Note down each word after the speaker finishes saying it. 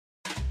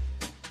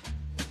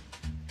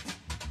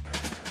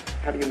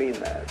How do you mean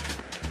that?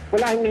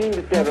 Well, I mean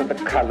that there are the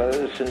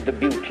colors and the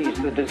beauties,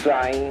 the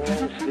designs,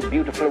 the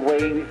beautiful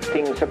way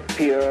things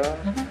appear.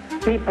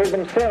 People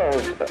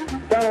themselves,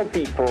 dull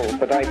people,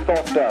 but I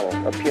thought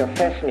dull, appear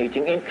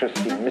fascinating,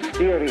 interesting,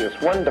 mysterious,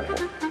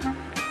 wonderful.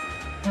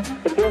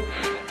 But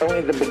that's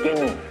only the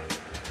beginning.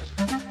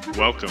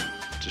 Welcome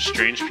to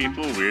Strange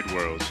People, Weird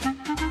Worlds.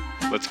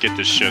 Let's get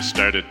this show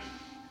started.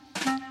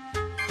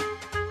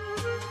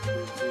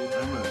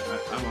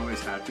 I'm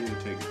always happy to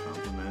take a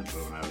compliment,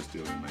 but when I was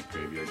doing my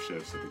graveyard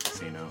shifts at the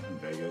casino in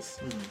Vegas,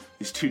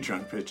 these two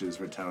drunk bitches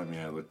were telling me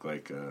I look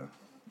like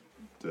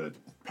the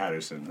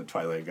Patterson, the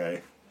Twilight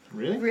guy.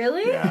 Really?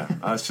 Really? Yeah.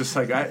 I was just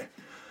like,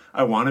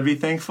 I want to be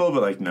thankful,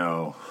 but like,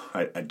 no,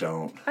 I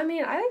don't. I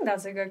mean, I think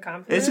that's a good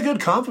compliment. It's a good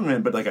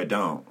compliment, but like, I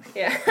don't.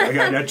 Yeah. Like,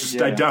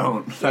 I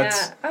don't.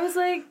 That's, yeah. I was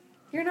like,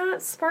 you're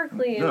not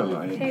sparkly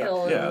and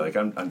pale. Yeah, like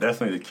I'm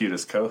definitely the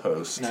cutest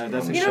co-host. No,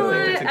 that's You know what?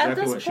 That's At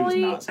exactly this what she was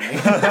not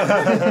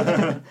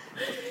saying.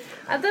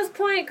 At this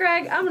point,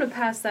 Greg, I'm going to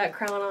pass that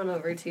crown on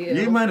over to you.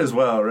 You might as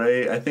well,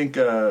 right? I think,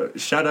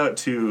 shout out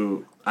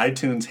to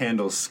iTunes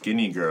handle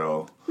Skinny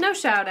Girl. No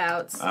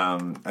shout-outs.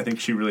 I think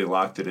she really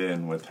locked it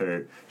in with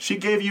her. She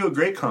gave you a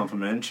great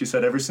compliment. She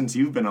said ever since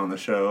you've been on the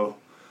show,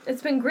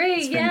 It's been great,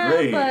 it's been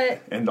great.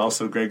 but... And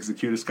also Greg's the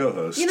cutest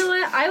co-host. You know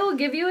what? I will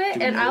give you it, Do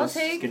we and know I'll this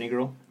take... Skinny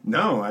girl?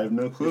 No, I have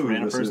no clue. Just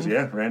random This is,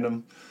 person?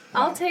 random.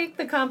 I'll take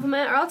the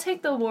compliment, or I'll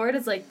take the award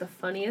as, like, the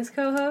funniest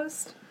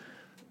co-host.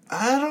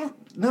 I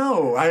don't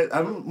know.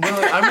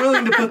 I'm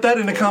willing to put that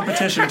in a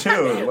competition too.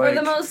 Or Like,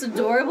 the most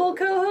adorable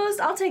co-host.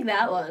 I'll take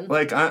that one.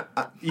 like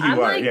you I'm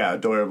are, like- yeah,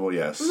 adorable.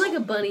 Yes, I'm like a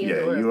bunny yeah,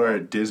 adorable. you are a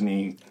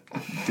Disney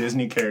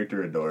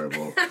character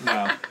adorable.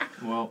 Wow.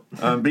 Well,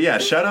 But yeah,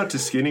 shout out to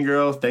Skinny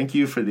Girl. Thank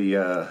you for the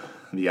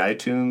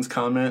iTunes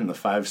comment and the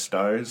 5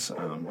 stars.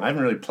 I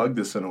haven't really plugged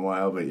this in a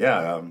while, but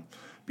yeah,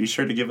 be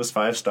sure to give us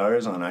 5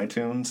 stars on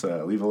iTunes.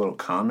 Leave a little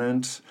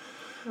comment.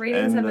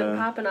 Ratings and, have been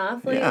popping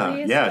off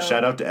lately. Yeah. So.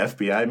 Shout out to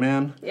FBI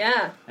Man.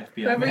 Yeah.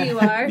 FBI Whoever man. you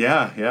are.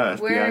 Yeah, FBI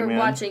We're Man.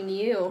 watching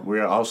you.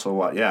 We're also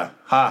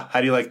how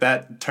do you like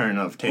that turn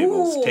of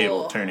tables? Ooh.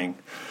 Table turning.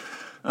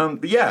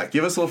 But yeah,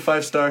 give us a little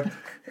 5-star.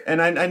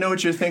 And I know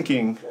what you're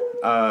thinking,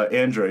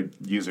 Android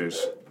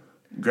users.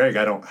 Greg,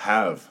 I don't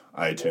have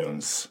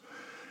iTunes.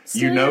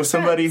 Still You know your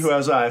somebody friends. who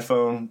has an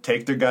iPhone,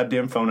 take their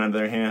goddamn phone out of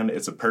their hand.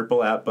 It's a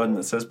purple app button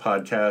that says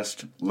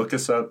podcast. Look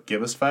us up,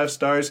 give us 5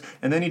 stars,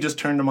 and then you just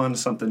turn them on to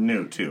something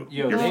new, too.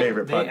 Yo, Your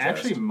favorite they podcast.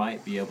 actually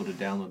might be able to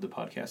download the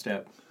podcast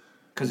app.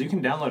 Because you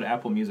can download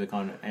Apple Music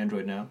on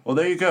Android now. Well,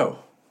 there you go.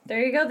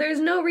 There you go.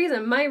 There's no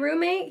reason. My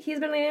roommate, he's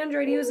been an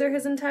Android user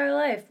his entire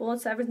life. Well,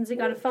 it's ever since he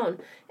got a phone.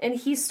 And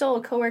he stole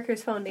a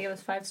coworker's phone to give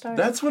us 5 stars.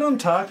 That's what I'm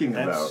talking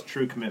That's about.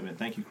 true commitment.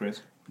 Thank you,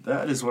 Chris.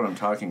 That is what I'm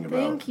talking about.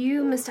 Thank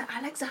you, Mr.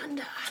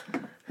 Alexander.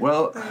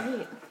 Well,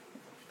 Right.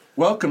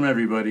 welcome,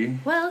 everybody,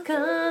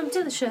 Welcome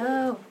to the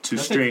show. to Did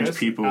I say Strange Chris?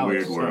 People, Alex,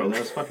 Weird sorry, World. that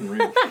was fucking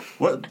rude.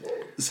 What?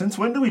 Since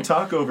when do we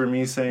talk over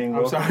me saying,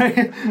 I'm well,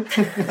 sorry.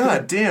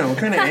 God damn, what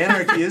kind of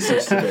anarchy is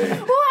this today?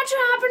 What's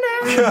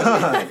happening?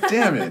 God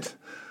damn it.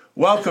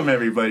 Welcome,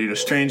 everybody, to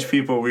Strange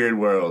People, Weird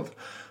World.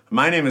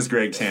 My name is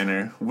Greg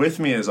Tanner. With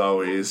me, as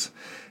always,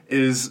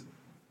 is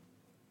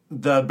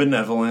the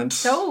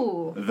benevolent,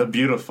 Oh. the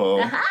beautiful,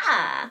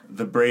 Aha.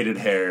 the braided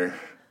hair,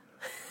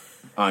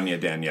 Anya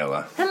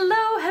Daniela.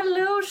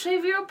 Hello,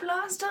 shave your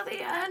applause to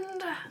the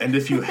end. And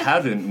if you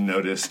haven't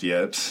noticed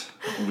yet,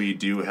 we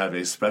do have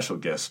a special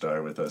guest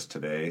star with us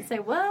today. Say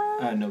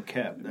what? No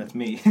cap. That's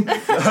me.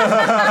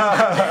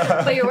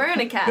 But you're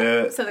wearing a cap,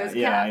 so there's a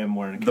yeah, cap. I am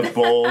wearing a The cap.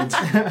 bold,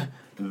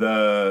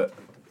 the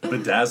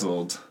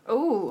bedazzled,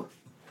 Ooh.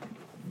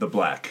 the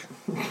black,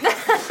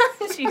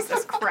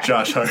 Jesus Christ.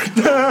 Josh Hart.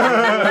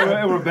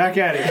 We're back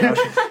at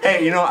it.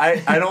 Hey, you know,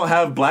 I don't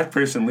have black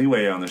person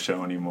leeway on the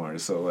show anymore,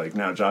 so like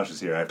now Josh is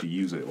here, I have to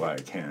use it while I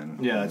can.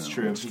 Yeah, that's You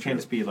know, true. it's You can't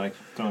just be like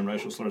throwing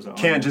racial slurs out.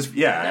 Can't just,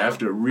 I have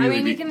to really I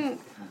mean, be... you can...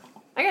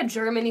 I got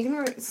German, you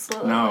can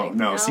slow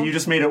No, see, you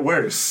just made it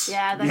worse.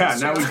 Yeah, that's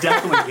Yeah, now true. we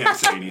definitely can't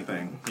say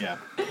anything. Yeah.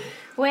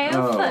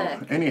 Well,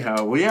 fuck.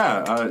 Anyhow, well,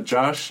 yeah,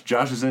 Josh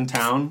is in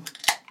town.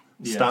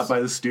 Yes. Stop by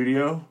the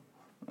studio.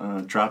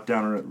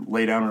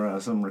 Lay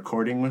down some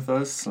recording with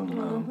us.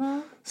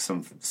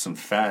 Some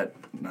fat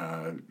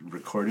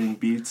recording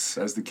beats,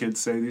 as the kids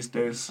say these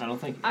days. I don't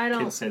think I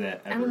don't- kids say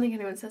that ever. I don't think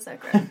anyone says that,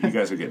 Greg. You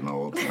guys are getting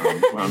old.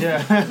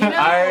 Yeah.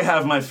 I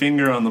have my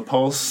finger on the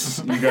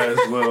pulse. You guys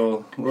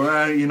will,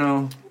 you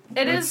know.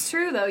 It is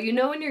true, though. You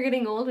know when you're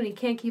getting old when you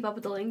can't keep up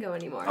with the lingo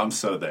anymore. I'm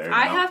so there.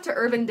 I now. have to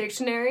Urban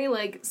Dictionary.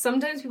 Like,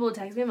 sometimes people will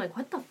text me, I'm like,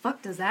 what the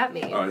fuck does that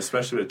mean?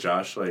 Especially with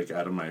Josh, like,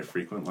 out of my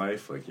frequent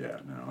life. Like, yeah,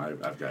 no,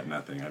 I've got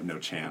nothing. I have no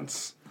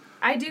chance.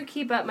 I do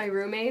keep up my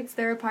roommates.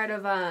 They're a part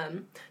of,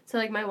 so,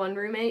 like, my one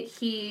roommate,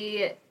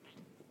 he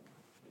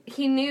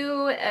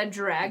knew a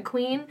drag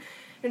queen.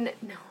 No,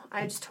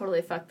 I just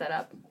totally fucked that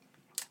up.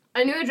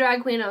 I knew a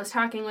drag queen, I was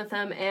talking with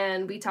them,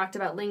 and we talked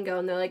about lingo,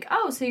 and they're like,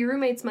 oh, so your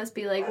roommates must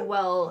be, like,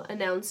 well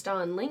announced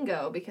on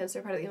lingo, because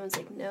they're part of the... I was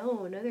like,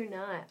 no, they're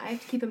not. I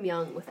have to keep them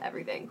young with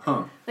everything.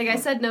 Huh. Like, I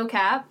said no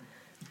cap,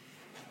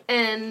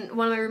 And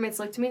one of my roommates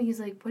looked at me and he's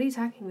like, "What are you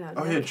talking about?"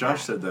 Oh yeah,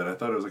 Josh said that. I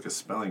thought it was like a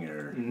spelling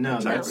error. No,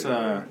 that's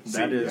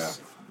Exactly.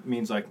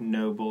 means like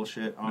no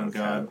bullshit on No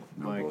God. cap,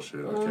 no like, bullshit.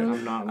 Okay.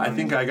 I'm not. I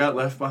think I got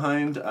left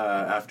behind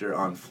after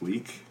On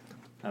Fleek,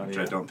 Oh, which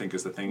yeah. I don't think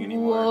is the thing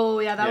anymore. Whoa,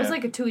 yeah, that was Yeah.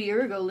 like a 2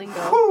 year ago lingo.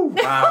 Whew,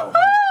 wow.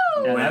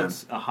 Yeah, Man.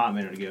 that's a hot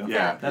minute ago.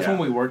 Yeah, That's yeah. when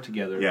we worked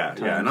together. Yeah, at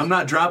yeah, and times. I'm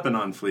not dropping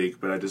On Fleek,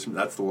 but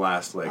that's the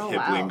last like Oh, hip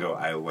wow. lingo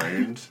I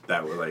learned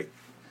that were like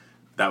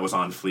that was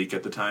on fleek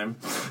at the time.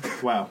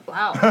 Wow.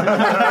 Wow.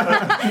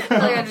 Like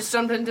I just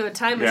jumped into a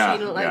time Yeah,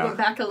 machine and like yeah. went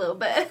back a little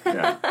bit.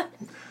 Yeah.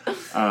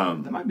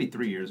 That might be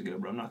 3 years ago,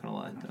 bro. I'm not gonna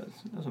lie.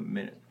 That was a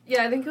minute.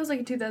 Yeah, I think it was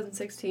like a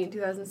 2016,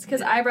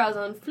 because eyebrows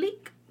on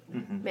fleek.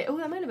 Mm-hmm. Oh,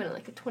 that might have been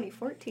like a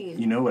 2014.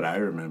 You know what I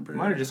remember?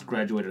 Might have just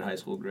graduated high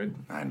school, Greg.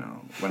 I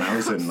know. When I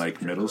was in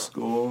like middle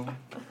school,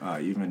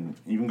 even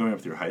going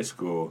up through high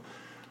school,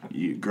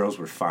 girls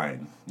were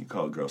fine. You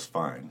call girls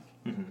fine.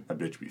 That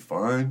bitch be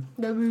fine.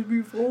 That was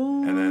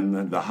before. And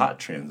then the hot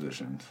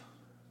transitioned,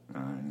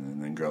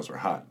 and then girls were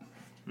hot.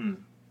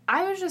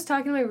 I was just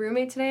talking to my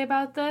roommate today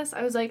about this.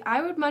 I was like,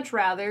 I would much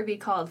rather be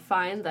called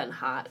fine than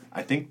hot.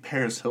 I think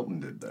Paris Hilton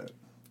did that.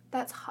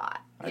 That's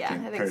hot. I Yeah, think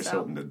I think Paris so.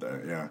 Hilton did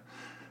that. Yeah.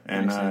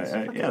 And Makes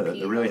sense. yeah, that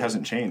Fucking really Pete.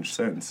 hasn't changed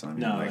since. I mean,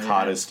 No, like it hot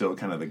hasn't. is still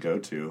kind of the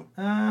go-to.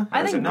 I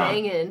Or is it think not?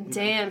 banging.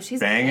 Damn,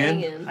 she's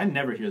Banging? banging. I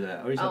never hear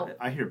that. Oh.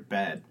 I hear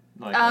bad.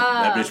 Like,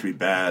 That bitch be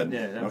bad.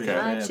 Yeah, that bitch okay.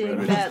 bad. That Yeah, chick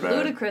bro. bad.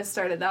 Bad. Ludacris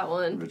started that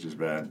one. Bitch is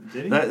bad.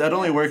 Did he? That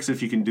only works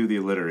if you can do the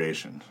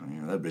alliteration. I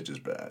mean, that bitch is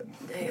bad.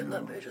 Damn,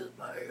 that bitch is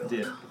bad.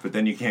 Yeah. But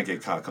then you can't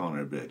get caught calling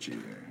her a bitch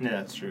either. Yeah,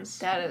 that's true.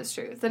 That is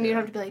true. Then you'd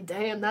have to be like,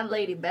 damn, that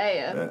lady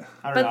bad. Yeah.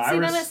 I don't know. But see,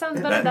 then it sounds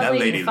better. That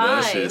lady lady fine.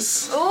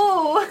 luscious.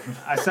 Oh.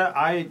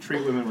 I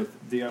treat women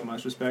with the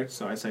utmost respect,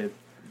 so I say,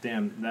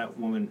 damn, that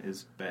woman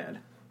is bad.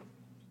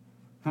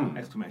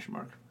 Exclamation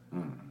mark.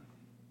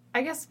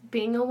 I guess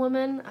being a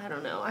woman, I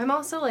don't know. I'm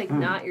also like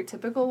not your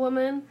typical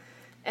woman,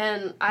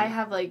 and I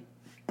have like,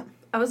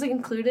 I was like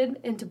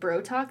included into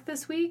Bro Talk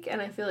this week,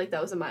 and I feel like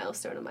that was a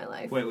milestone in my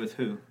life. Wait, with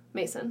who?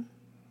 Mason,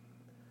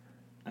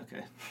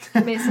 Okay.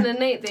 Mason and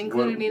Nate, they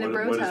included me in the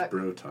Bro what Talk. is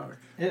bro talk?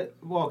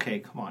 Well, okay,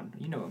 come on.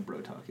 You know what bro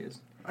talk is.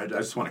 I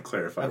just want to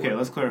clarify. Okay, what-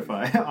 let's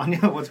clarify. Anya,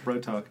 what's bro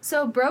talk?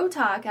 So Bro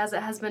Talk, as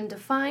it has been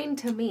defined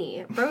to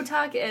me, Bro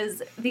Talk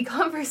is the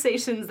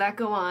conversations that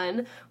go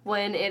on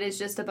when it is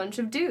just a bunch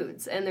of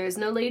dudes and there's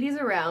no ladies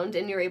around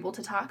and you're able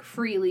to talk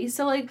freely.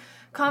 So like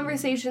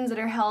conversations that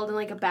are held in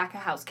like a back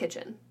of house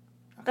kitchen.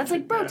 That's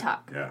like Bro Yeah,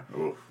 Talk. Yeah.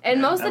 Oof. And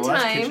most of the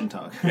That's time, kitchen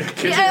talk.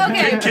 yeah,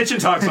 okay. Kitchen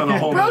talk's on a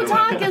whole Bro nother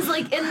Talk level. is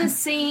like in the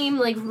same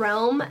like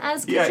realm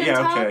as Yeah, kitchen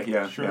talk. okay,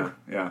 yeah, Sure.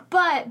 yeah.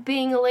 But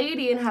being a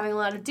lady and having a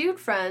lot of dude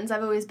friends,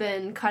 I've always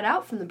been cut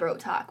out from the Bro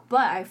Talk.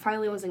 But I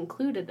finally was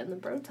included in the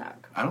Bro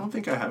Talk. I don't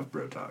think I have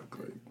bro talk.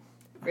 Like,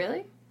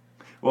 Really?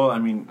 well, I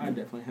mean, I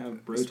definitely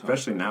have bro talk.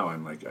 especially now,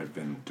 I've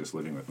been just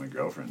living with my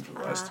girlfriend for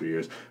the last 2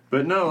 years.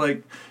 But no,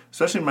 like,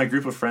 especially my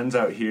group of friends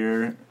out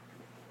here.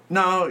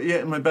 No,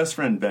 yeah, my best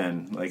friend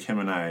Ben, like him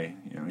and I,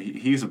 you know,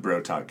 he's a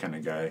bro talk kind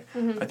of guy.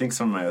 I think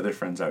some of my other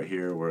friends out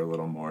here were a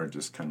little more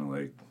just kind of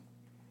like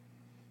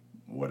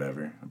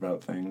whatever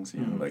about things,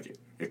 you know, like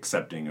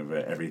accepting of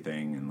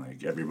everything and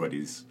like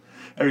everybody's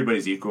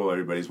equal,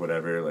 everybody's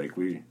whatever. Like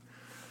we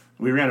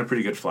ran a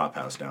pretty good flop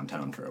house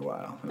downtown for a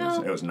while.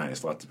 It was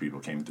nice. Lots of people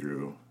came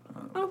through.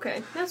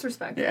 Okay, that's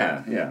respectful.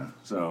 Yeah.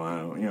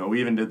 So, you know,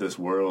 we even did this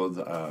world.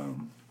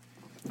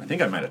 I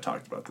think I might have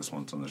talked about this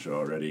once on the show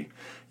already.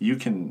 You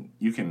can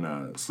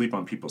sleep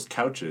on people's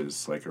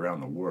couches like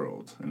around the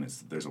world, and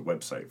there's a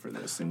website for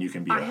this, and you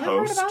can be I a have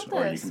heard host about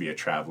or you this. can be a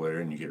traveler,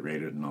 and you get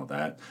rated and all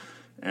that.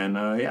 And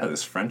yeah,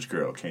 this French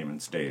girl came and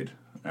stayed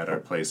at our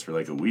place for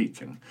like a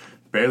week and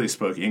barely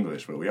spoke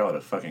English, but we all had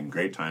a fucking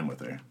great time with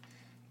her.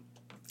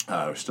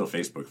 We're still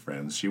Facebook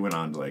friends. She went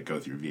on to like go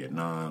through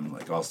Vietnam,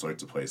 like all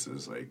sorts of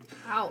places. Like,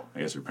 Wow. I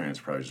guess her parents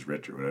were probably just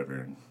rich or whatever,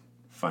 and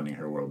funding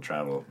her world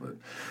travel. But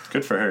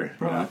good for her.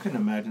 Bro, you know? I couldn't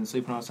imagine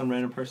sleeping on some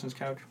random person's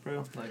couch,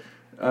 bro.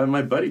 Like,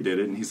 My buddy did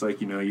it, and he's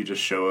like, you know, you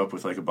just show up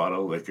with like a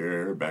bottle of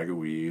liquor or a bag of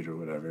weed or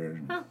whatever.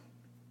 And, Huh.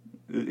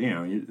 you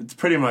know, it's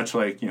pretty much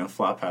like, you know,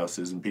 flop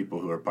houses and people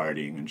who are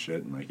partying and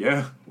shit. And like,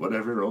 yeah,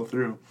 whatever, roll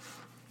through.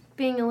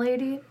 Being a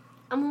lady,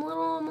 I'm a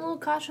little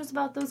cautious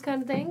about those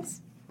kind of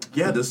things.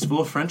 Yeah, this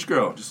little French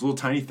girl, just a little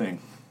tiny thing.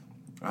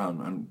 I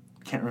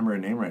can't remember her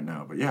name right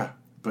now, but yeah.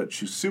 But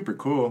she's super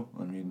cool.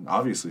 I mean,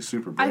 obviously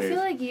super brave. I feel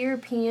like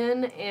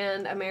European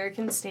and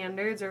American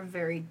standards are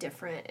very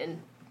different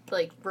in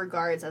like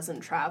regards as in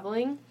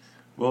traveling.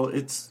 Well,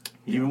 it's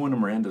even one of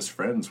Miranda's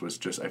friends was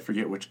just, I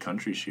forget which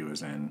country she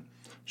was in.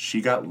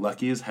 She got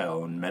lucky as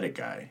hell and met a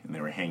guy, and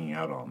they were hanging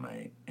out all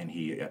night, and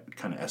he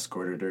kind of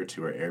escorted her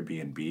to her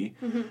Airbnb.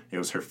 Mm-hmm. It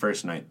was her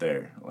first night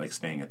there, like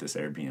staying at this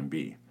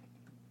Airbnb.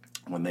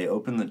 When they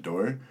opened the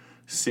door,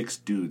 6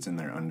 dudes in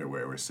their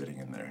underwear were sitting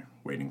in there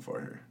waiting for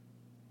her.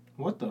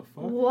 What the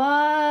fuck?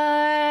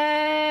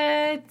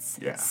 What?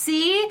 Yeah.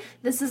 See?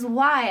 This is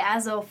why,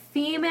 as a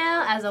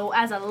female, as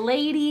a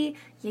lady,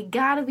 you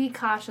gotta be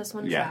cautious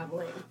when Yeah.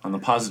 traveling. On the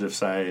positive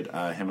side,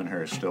 him and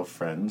her are still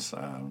friends.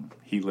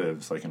 He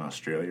lives like in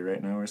Australia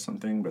right now or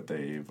something, but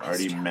they've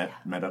already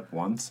met up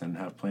once and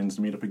have plans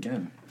to meet up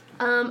again.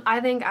 I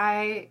think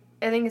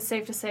it's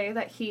safe to say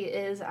that he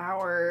is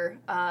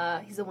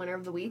he's the winner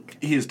of the week.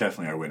 He is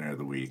definitely our winner of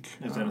the week.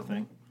 Is that a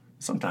thing?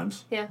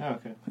 Sometimes. Yeah. Oh,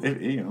 okay.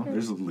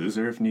 There's a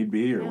loser if need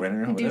be, or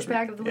winner, whatever.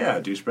 Douchebag of the week. Yeah,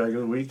 douchebag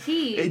of the week.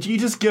 He- You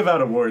just give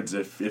out awards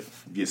if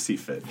you see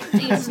fit.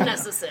 It's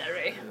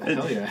necessary.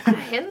 Hell yeah. I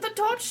hand the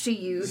torch to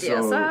you,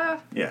 dear sir.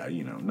 Yeah,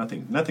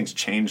 nothing's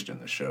changed in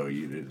the show.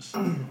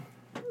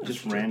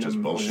 Just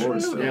random bullshit.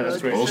 awards. Stuff. Yeah, that's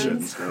Just great. bullshit.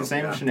 It's Stuff. the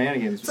same Yeah.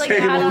 shenanigans. It's like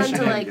Same add on old to like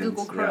shenanigans.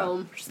 Google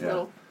Chrome. Just a Yeah.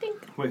 little ding.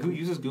 Wait, who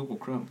uses Google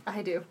Chrome?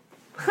 I do.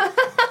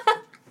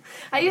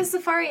 I use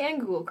Safari and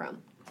Google Chrome.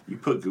 You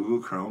put Google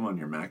Chrome on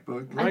your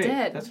MacBook? I Right,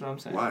 did. That's what I'm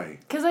saying. Why?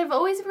 Because I've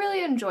always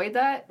really enjoyed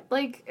that,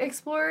 like,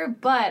 Explorer,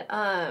 but,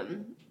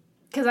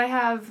 because I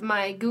have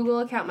my Google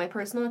account, my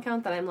personal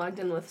account that I'm logged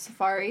in with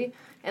Safari,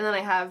 and then I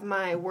have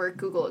my work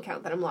Google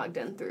account that I'm logged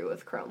in through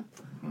with Chrome.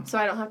 So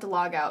I don't have to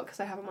log out because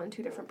I have them on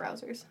 2 different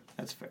browsers.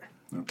 That's fair.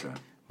 Okay.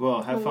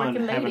 Well, have A fun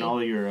working having lady.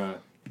 all your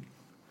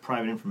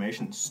private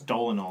information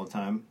stolen all the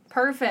time.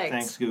 Perfect.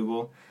 Thanks,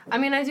 Google. I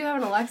mean, I do have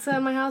an Alexa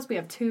in my house. We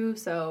have 2,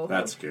 so...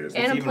 That scares me.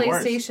 and a even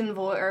worse. PlayStation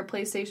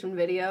PlayStation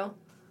Video.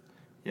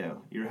 Yeah,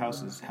 your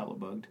house is hella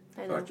bugged.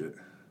 I know. Fuck it.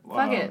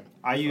 Fuck it.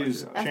 I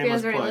use FBI's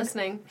shameless already plug.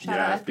 listening. Shout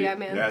out FBI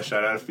man. Yeah,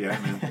 shout out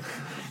FBI man.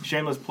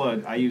 Shameless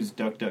plug. I use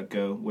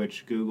DuckDuckGo,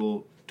 which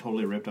Google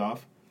totally ripped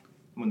off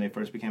when they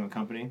first became a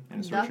company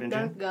and a search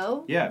engine.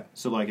 DuckDuckGo? Yeah,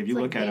 so like if you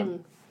It's look like at Bing.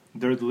 them,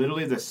 they're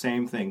literally the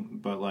same thing,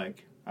 but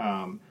like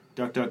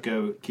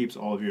DuckDuckGo keeps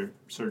all of your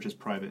searches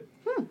private.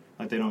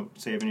 Like they don't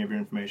save any of your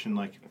information.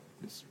 Like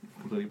it's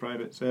completely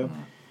private. So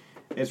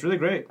it's really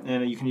great,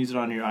 and you can use it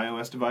on your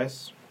iOS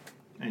device.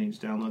 And you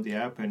just download the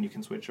app, and you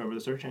can switch over the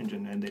search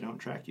engine, and they don't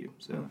track you.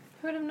 So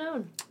Who would have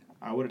known?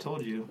 I would have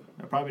told you.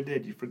 I probably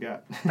did. You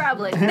forgot.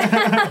 Probably.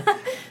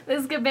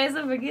 This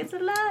cabeza forgets a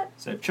lot.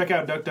 So check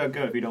out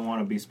DuckDuckGo if you don't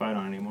want to be spied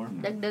on anymore.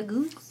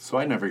 DuckDuckGoose. So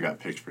I never got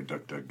picked for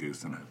Duck Duck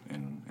Goose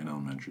in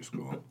elementary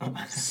school.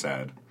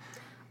 Sad.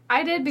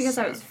 I did because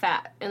I was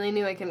fat, and they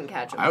knew I couldn't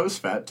catch them. I was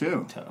fat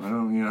too. Tough. I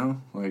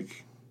don't,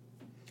 like,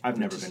 I've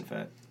never been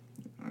fat.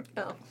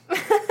 Oh.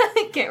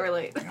 I can't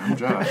relate. I'm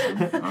Josh.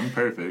 I'm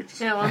perfect.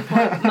 At one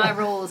point, my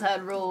rules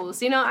had rules.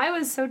 You know, I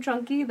was so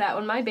chunky that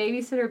when my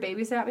babysitter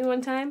babysat me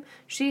one time,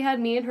 she had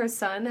me and her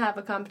son have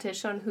a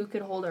competition on who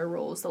could hold our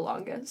rolls the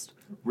longest.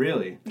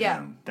 Really? Yeah.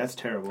 Damn. That's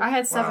terrible. I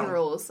had 7 Wow.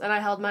 rolls, and I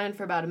held mine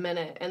for about a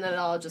minute, and then it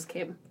all just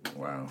came.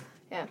 Wow.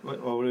 Yeah.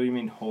 What do you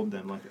mean hold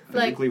them? Like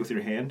Like- physically with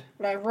your hand?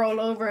 Like, roll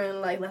over and,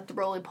 like, let the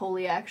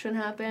roly-poly action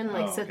happen.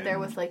 Like, Oh, sit okay. there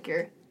with, like,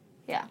 your...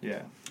 Yeah.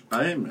 Yeah.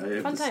 I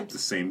have Fun times. the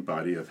same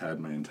body I've had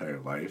my entire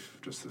life,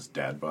 just this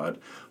dad bod.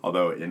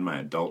 Although in my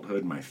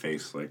adulthood, my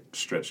face like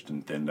stretched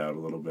and thinned out a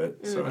little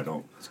bit, so I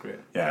don't. That's great.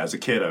 Yeah, as a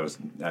kid, I was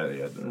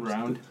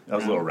Round? I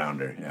was a little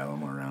rounder. Yeah, a little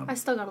more round. I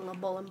still got a little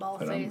bowling ball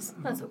But, face.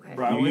 That's okay.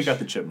 Bro, I You wish- got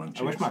the chipmunk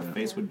cheeks. I wish my yeah.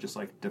 face would just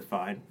like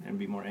define and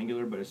be more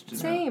angular, but it's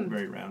just Same.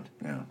 very round.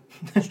 Yeah.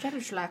 Instead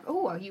of like,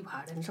 oh, are you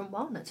hiding some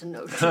walnuts and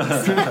no cheese?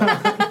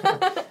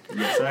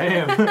 Yes, I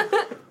am.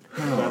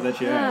 Glad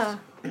that you asked.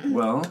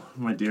 Well,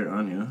 my dear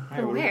Anya,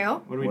 Hey, what,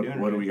 Well. what are we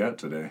doing? what do today? we got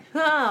today?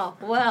 Oh,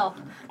 well,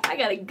 I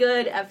got a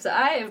good episode.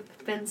 I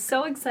have been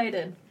so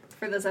excited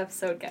for this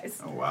episode,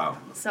 guys. Oh wow.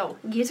 So,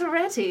 get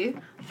ready.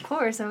 Of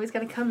course, I always got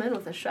to come in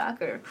with a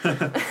shocker.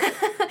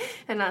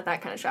 And not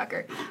that kind of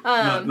shocker.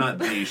 Not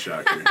the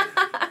shocker.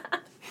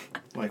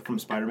 Like from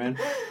Spider-Man?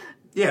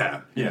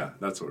 Yeah,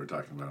 that's what we're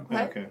talking about.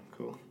 What? Okay,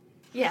 cool.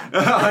 Yeah.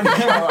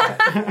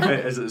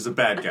 As a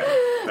bad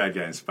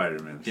guy in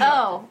Spider-Man.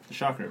 Oh,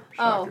 Shocker.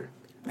 Oh. Shocker.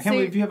 I So can't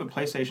believe you have a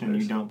PlayStation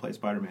and you don't play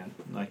Spider-Man.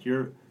 Like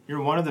you're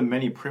one of the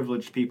many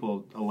privileged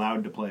people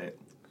allowed to play it,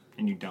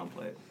 and you don't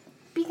play it.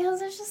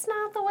 because it's just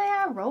not the way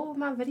I roll with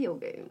my video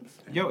games.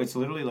 Yo, it's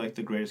literally like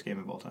the greatest game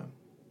of all time.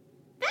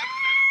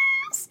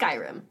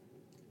 Skyrim.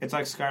 It's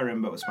like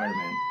Skyrim, but with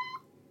Spider-Man.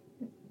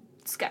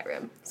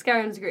 Skyrim.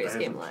 Skyrim's the I greatest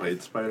game haven't alive.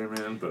 played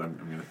Spider-Man, but I'm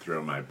going to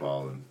throw my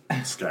ball in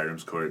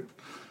Skyrim's court.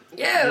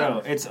 Yeah.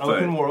 No, it's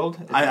open world.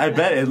 I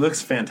bet it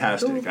looks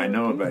fantastic. I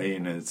know about it,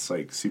 and it's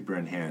like super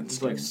enhanced.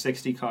 It's like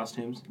 60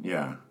 costumes.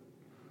 Yeah.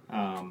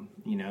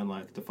 You know,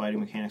 like the fighting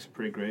mechanics are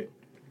pretty great.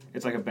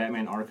 It's like a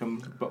Batman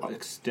Arkham, but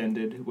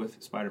extended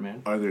with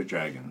Spider-Man. Are there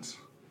dragons?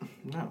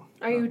 No.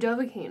 Are you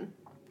Dovahkiin?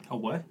 A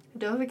what?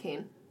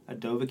 Dovahkiin. A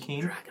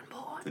Dovahkiin? Dragon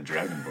Ball. The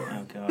Dragon Boy.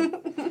 Oh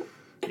god.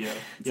 Yeah.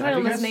 So I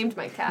almost named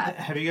my cat.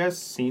 Have you guys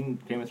seen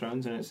Game of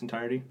Thrones in its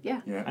entirety?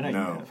 Yeah. Yeah. I know you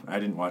No, have. I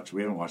didn't watch.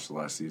 We haven't watched the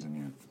last season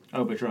yet.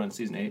 Oh, but you're on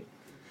season 8.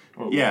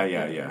 Or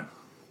Yeah.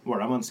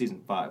 Where I'm on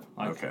season 5.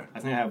 Like, Okay. I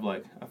think I have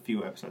like a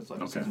few episodes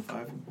left of Okay. season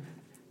 5.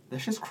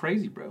 That's just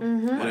crazy, bro.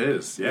 Mm-hmm. It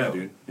is. Yeah,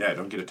 dude. Yeah,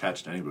 don't get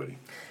attached to anybody.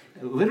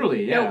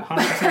 Literally, yeah, No.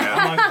 100%.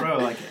 I'm like, bro,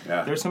 like,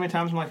 Yeah. there's so many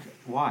times I'm like,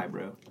 why,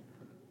 bro?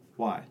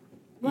 Why?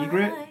 Why?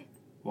 Egret?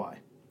 Why?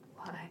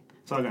 Why?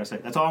 That's all I gotta say.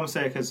 That's all I'm gonna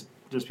say because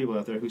there's people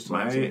out there who still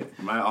haven't seen it.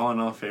 My all in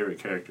all favorite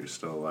character is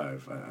still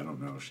alive. I don't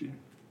know if she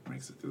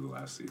makes it through the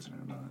last season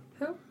or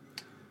not.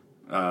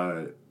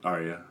 Who?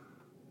 Arya.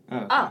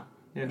 Oh.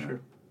 Yeah,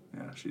 sure.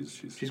 Yeah,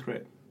 she's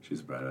great.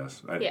 She's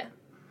badass. Yeah.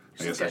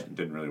 I guess I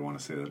didn't really want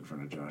to say that in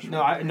front of Josh.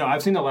 No,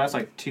 I've seen the last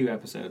 2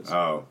 episodes.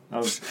 Oh. I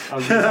was I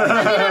mean,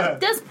 at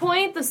this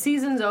point, the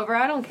season's over.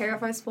 I don't care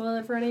if I spoil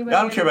it for anybody.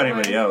 I don't care about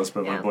anybody else,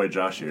 but Yeah. my boy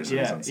Josh here says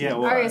Yeah, on yeah, season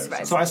well, Arya's 5,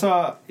 fine. So I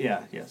saw,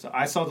 so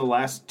I saw the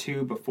last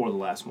 2 before the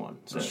last one.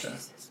 So, Okay.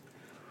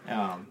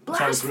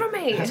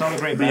 Blasphemy! I saw the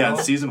great But yeah, battle.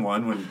 in season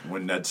 1,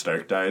 when Ned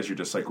Stark dies, you're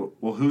just like,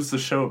 well, who's the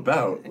show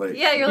about? Like,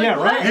 Yeah, you're like, Yeah,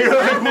 what? right. you're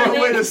like,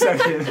 well, wait a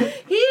second.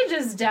 He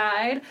just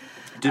died.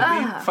 Did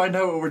we find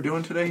out what we're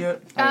doing today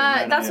yet? That's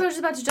yeah. what I was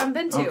about to jump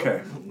into.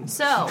 Okay.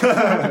 So,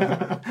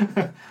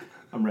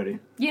 I'm ready.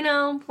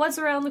 what's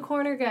around the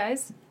corner,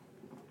 guys?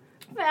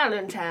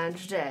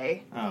 Valentine's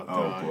Day. Oh, Oh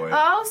God. boy.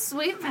 Oh,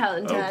 sweet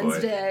Valentine's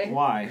boy. Day.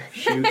 Why?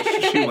 She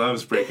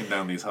loves breaking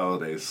down these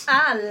holidays.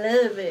 I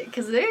love it,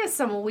 because there's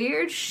some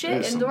weird shit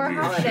There's some into our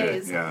weird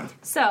holidays. shit, yeah.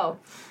 So,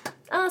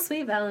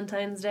 sweet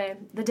Valentine's Day.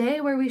 The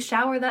day where we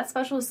shower that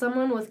special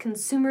someone with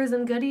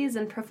consumerism goodies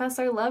and profess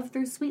our love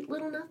through sweet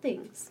little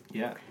nothings.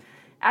 Yeah.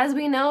 As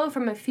we know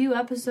from a few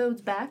episodes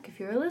back, if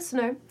you're a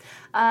listener,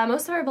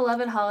 most of our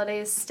beloved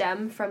holidays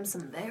stem from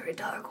some very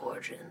dark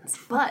origins.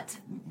 But,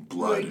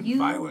 Blood and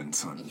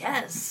violence.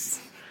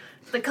 yes,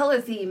 the color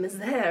theme is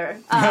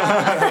there.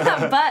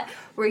 But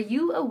were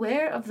you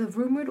aware of the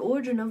rumored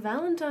origin of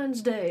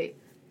Valentine's Day?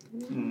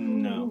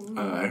 No.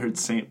 I heard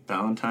St.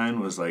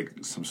 Valentine was like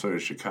some sort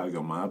of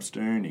Chicago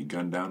mobster, and he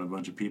gunned down a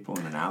bunch of people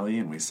in an alley,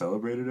 and we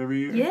celebrate it every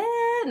year.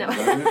 Yeah, no. Is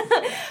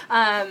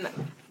that it?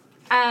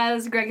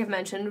 As Greg have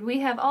mentioned,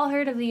 we have all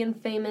heard of the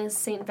infamous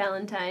Saint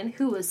Valentine,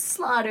 who was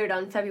slaughtered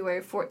on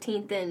February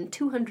 14th in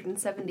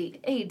 270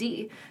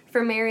 AD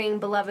for marrying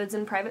beloveds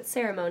in private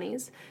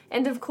ceremonies.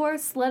 And of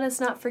course, let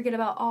us not forget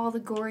about all the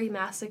gory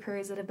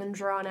massacres that have been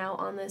drawn out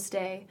on this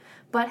day.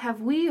 But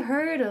have we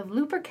heard of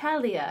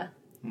Lupercalia?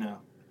 No.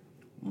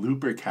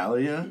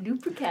 Lupercalia?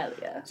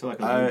 Lupercalia. So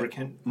like a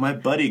lubricant? My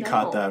buddy No.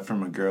 caught that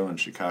from a girl in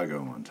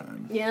Chicago one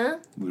time. Yeah?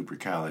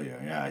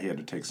 Lupercalia. Yeah, he had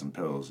to take some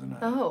pills and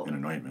Oh.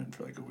 an ointment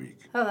for like a week.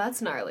 Oh,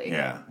 that's gnarly.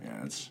 Yeah,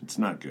 it's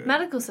not good.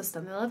 Medical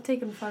system. They love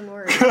taking fun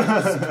words.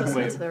 and twisting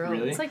Wait, to their own.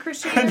 really? It's like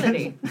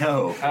Christianity.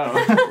 No.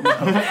 Oh.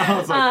 I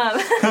was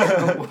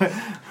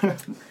like,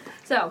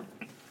 So,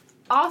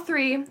 all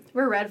 3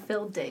 were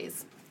red-filled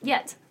days.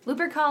 Yet,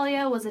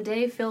 Lupercalia was a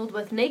day filled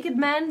with naked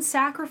men,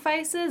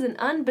 sacrifices, and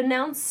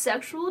unbeknownst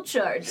sexual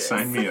charges.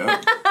 Sign me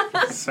up.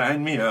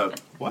 Sign me up.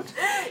 what?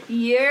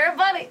 Yeah,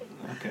 buddy.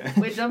 Okay.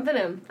 We're jumping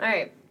in. All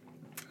right.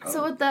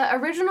 So, with the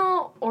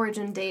original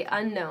origin date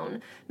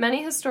unknown,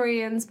 many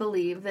historians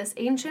believe this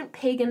ancient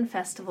pagan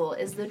festival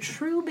is the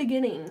true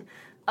beginning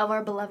of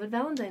our beloved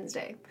Valentine's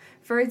Day.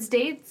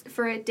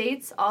 It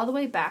dates all the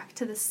way back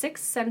to the 6th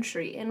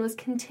century and was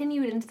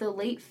continued into the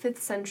late 5th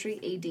century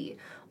AD,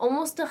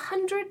 almost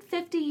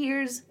 150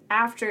 years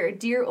after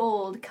dear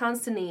old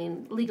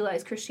Constantine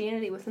legalized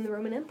Christianity within the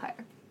Roman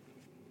Empire.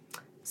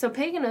 So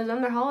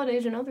paganism, their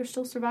holidays, they're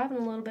still surviving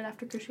a little bit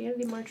after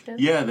Christianity marched in.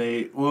 Yeah,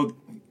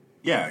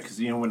 because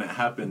when it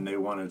happened, they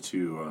wanted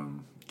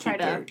to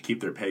keep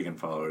their pagan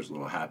followers a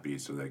little happy,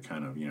 so they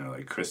kind of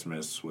like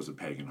Christmas was a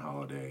pagan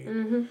holiday.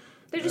 Mm-hmm.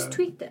 They just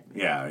tweaked it.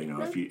 Yeah,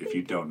 if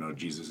you don't know,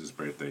 Jesus'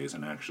 birthday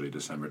isn't actually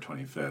December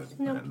 25th,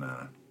 Nope. and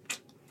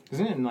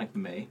Isn't it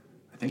in May?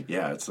 I think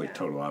it's like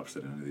total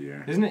opposite end of the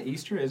year. Isn't it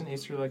Easter? Isn't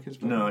Easter like his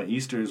birthday? No,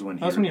 Easter is when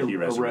That's when he he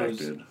arose.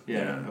 resurrected.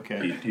 Yeah,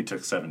 okay. He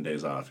took 7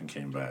 days off and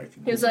came back.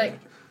 He was like,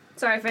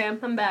 sorry fam,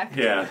 I'm back.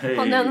 Yeah, hey.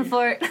 Hold down the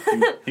fort.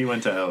 He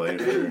went to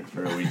LA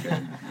for a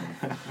weekend.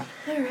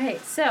 Alright,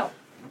 so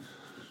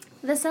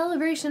the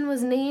celebration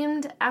was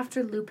named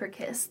after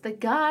Lupercus, the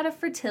god of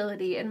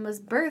fertility, and was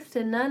birthed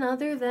in none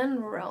other than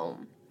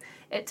Rome.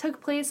 It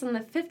took place on the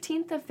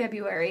 15th of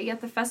February,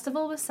 yet the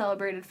festival was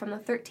celebrated from the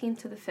 13th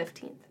to the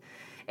 15th.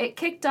 It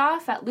kicked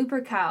off at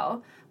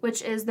Lupercal,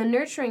 which is the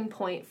nurturing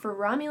point for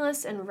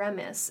Romulus and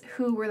Remus,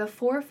 who were the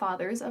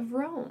forefathers of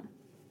Rome.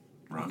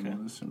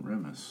 Romulus and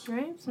Remus.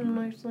 Right? Some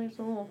nice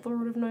little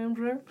authoritative names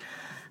there.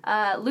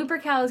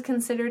 Lupercal is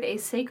considered a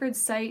sacred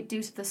site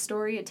due to the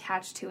story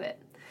attached to it.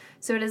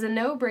 So it is a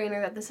no-brainer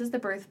that this is the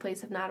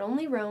birthplace of not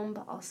only Rome,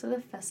 but also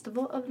the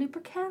festival of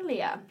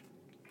Lupercalia.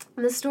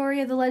 The story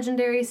of the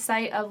legendary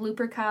site of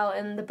Lupercal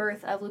and the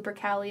birth of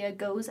Lupercalia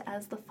goes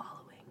as the following.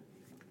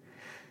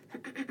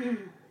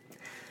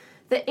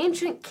 The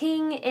ancient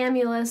king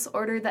Amulus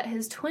ordered that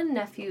his twin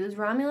nephews,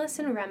 Romulus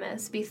and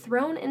Remus, be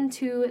thrown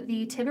into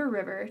the Tiber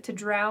River to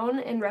drown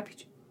in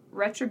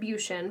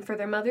retribution for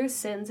their mother's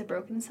sins and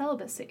broken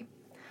celibacy.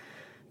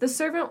 The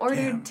servant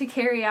ordered to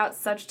carry out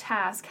such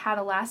task had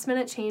a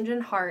last-minute change in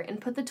heart and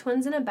put the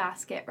twins in a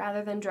basket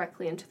rather than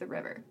directly into the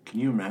river. Can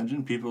you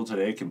imagine people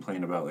today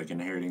complain about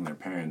inheriting their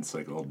parents'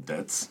 old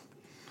debts?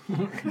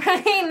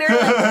 Right? And they're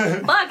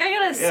like, fuck, I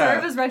gotta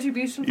serve as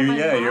retribution for my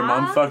mom. Your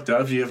mom fucked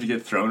up, you have to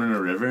get thrown in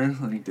a river?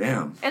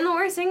 Damn. And the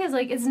worst thing is,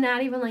 it's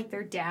not even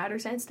their dad or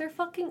son, it's their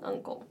fucking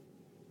uncle.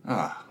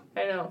 Ah.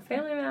 I know.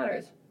 Family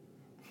matters.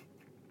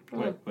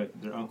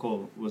 Wait. Their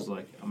uncle was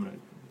like, I'm gonna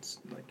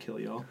like kill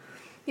y'all.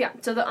 Yeah.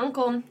 So the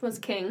uncle was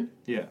king,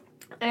 Yeah.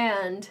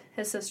 and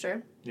his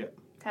sister Yeah.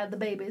 had the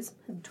babies,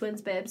 had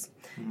twins babes,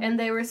 and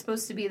they were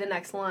supposed to be the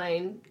next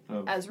line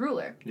as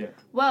ruler. Yeah.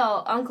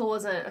 Well, uncle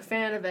wasn't a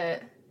fan of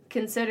it,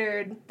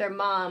 considered their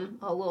mom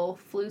a little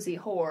floozy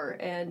whore,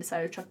 and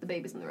decided to chuck the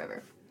babies in the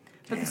river.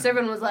 But the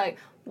servant was like,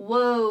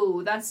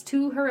 whoa, that's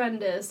too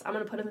horrendous. I'm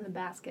going to put them in a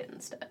basket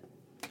instead.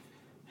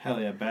 Hell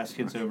yeah,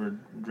 baskets over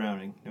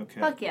drowning.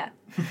 Okay. Fuck yeah.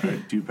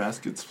 Do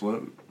baskets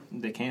float?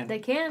 They can. They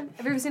can.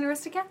 Have you ever seen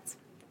Aristocats?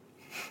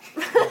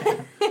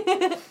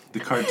 The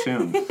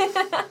cartoon.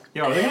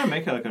 Yeah, are they gonna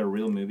make like a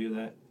real movie of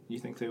that? You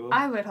think they will?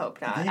 I would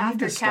hope not. They After need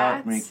to Cats.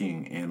 stop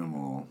making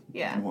animal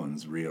Yeah.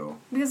 ones real.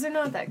 Because they're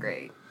not that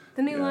great.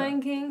 The new Yeah.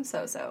 Lion King,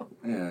 so-so.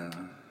 Yeah. Not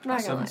I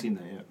gonna haven't lie. seen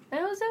that yet.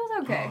 It was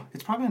okay.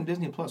 It's probably on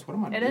Disney Plus. What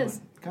am I It doing? is.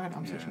 God,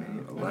 I'm such an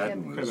idiot.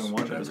 Aladdin Could was have been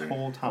watching this whatever.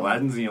 whole time.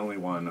 Aladdin's the only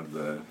one of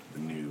the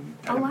new.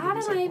 kind of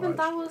movies Aladdin I even watched.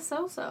 thought was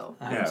so-so.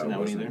 I haven't seen that one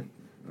wasn't- either.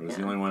 It was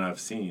the Yeah. only one I've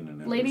seen,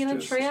 and it Lady was and the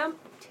just, Tramp,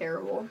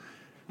 terrible.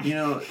 You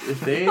know,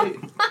 if they,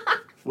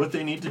 what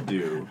they need to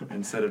do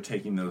instead of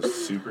taking those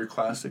super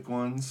classic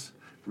ones,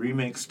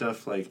 remake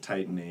stuff like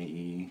Titan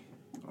AE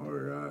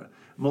or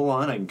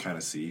Mulan. I can kind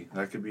of see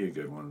that could be a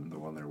good one. The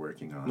one they're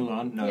working on.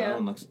 Mulan? No, Yeah. that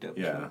one looks dope.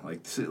 Yeah,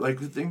 like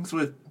things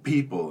with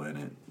people in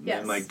it, Yes.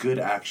 and like good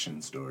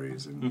action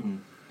stories.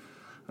 And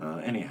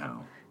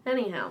anyhow,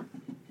 Anyhow,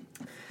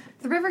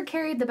 the river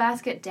carried the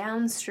basket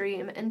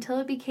downstream until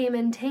it became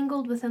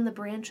entangled within the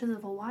branches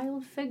of a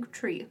wild fig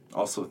tree.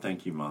 also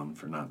thank you, Mom,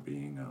 for not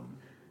being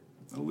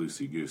a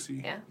loosey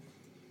goosey. Yeah.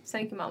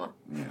 Thank you, Mama.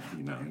 Yeah,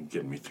 you know, and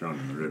getting me thrown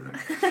in the river.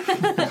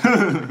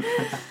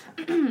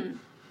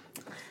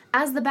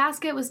 As the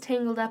basket was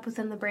tangled up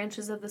within the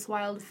branches of this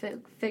wild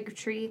fig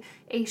tree,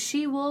 a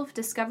she-wolf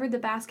discovered the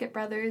Basket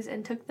brothers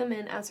and took them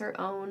in as her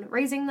own,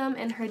 raising them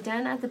in her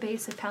den at the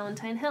base of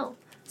Palatine Hill.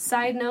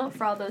 Side note,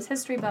 for all those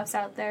history buffs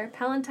out there,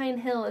 Palatine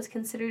Hill is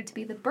considered to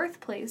be the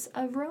birthplace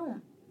of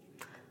Rome.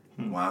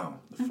 Wow,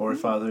 the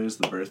forefathers,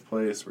 the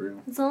birthplace, we're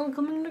It's all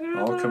coming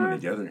together. all coming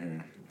together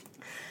here.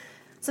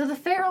 So the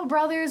Farrell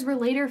brothers were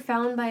later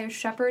found by a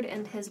shepherd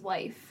and his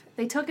wife.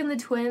 They took in the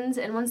twins,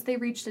 and once they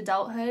reached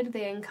adulthood,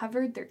 they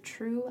uncovered their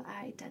true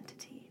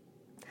identity.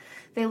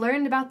 They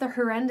learned about the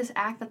horrendous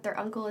act that their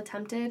uncle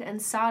attempted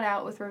and sought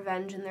out with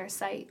revenge in their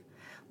sight.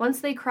 Once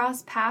they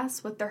crossed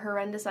paths with their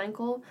horrendous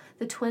uncle,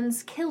 the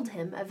twins killed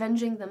him,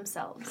 avenging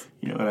themselves.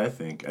 You know what I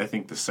think? I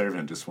think the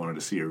servant just wanted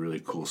to see a really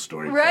cool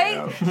story Right? play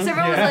out. So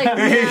everyone was like,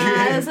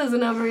 nah, this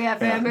isn't over yet,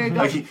 fam. Better go.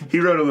 Like he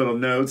wrote a little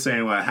note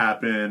saying what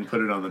happened,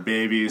 put it on the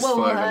babies, Well,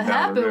 slug what them down the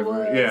happened river.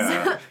 was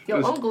Yeah. your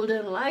Just- uncle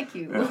didn't like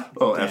you. yeah.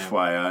 Oh, Damn.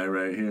 FYI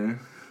right here.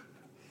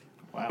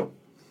 Wow.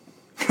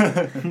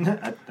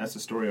 That's a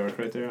story arc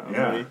right there. I'm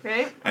Yeah. ready.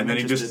 Right? And then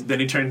interested.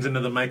 he turns into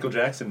the Michael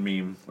Jackson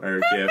meme or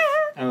gif.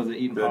 Oh, the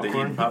eating The popcorn.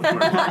 eating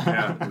popcorn.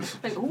 Yeah. It was-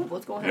 Like, ooh,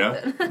 what's going to Yeah.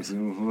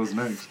 happen? What was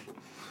next?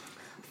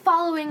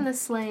 Following the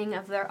slaying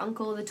of their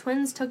uncle, the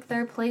twins took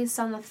their place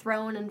on the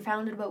throne and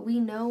founded what we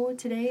know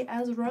today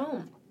as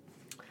Rome.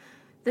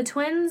 The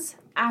twins,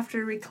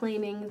 after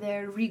reclaiming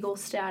their regal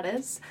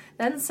status,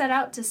 then set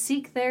out to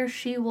seek their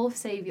she-wolf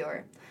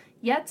savior.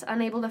 Yet,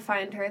 unable to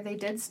find her, they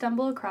did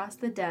stumble across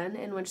the den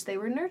in which they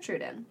were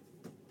nurtured in.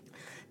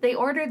 They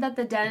ordered that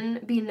the den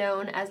be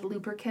known as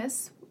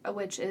Lupercus,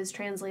 which is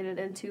translated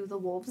into the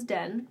wolf's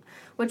den,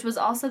 which was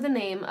also the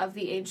name of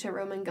the ancient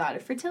Roman god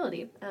of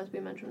fertility, as we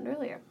mentioned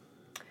earlier.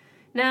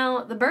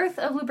 Now, the birth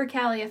of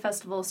Lupercalia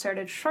festival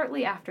started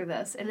shortly after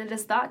this, and it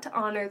is thought to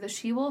honor the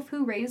she-wolf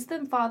who raised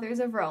the fathers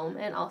of Rome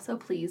and also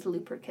pleased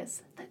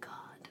Lupercus, the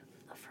god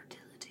of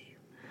fertility.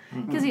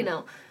 Because, you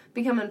know,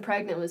 becoming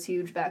pregnant was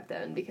huge back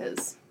then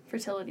because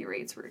fertility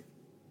rates were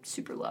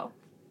super low.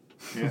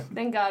 Yeah.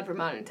 Thank God for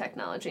modern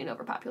technology and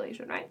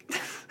overpopulation, right?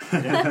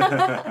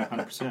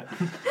 100%.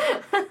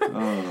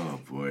 Oh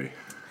boy.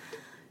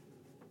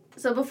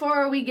 So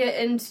before we get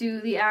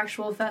into the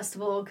actual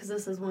festival, because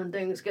this is when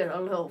things get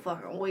a little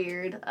fucking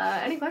weird,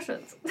 any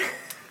questions?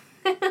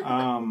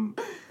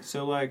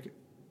 So, like,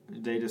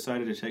 they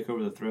decided to take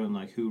over the throne,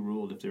 like, who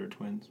ruled if they were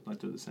twins? Like,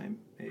 they're the same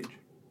age?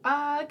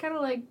 Kind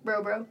of like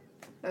bro. Or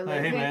Like,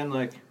 like, hey, man,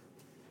 like,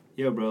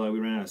 yo, bro, like, we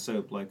ran out of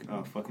soap. Like,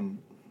 oh, fucking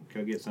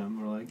go get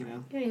some. Or, like, you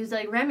know. Yeah, he was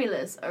like,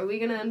 Romulus, are we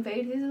gonna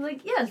invade? He's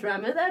like, yes,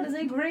 Rama, that is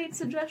a great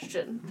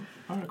suggestion.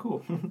 All right,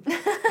 cool.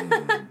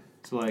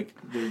 So, like,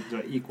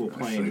 they're equal I feel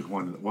playing. like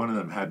one of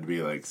them had to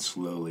be like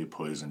slowly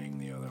poisoning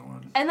the other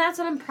one. And that's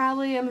what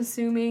I'm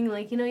assuming.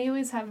 Like, you know, you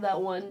always have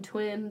that one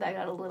twin that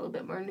got a little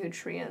bit more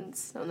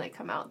nutrients. And when they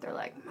come out, they're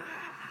like,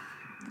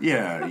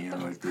 Yeah, you know,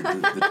 like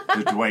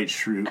the Dwight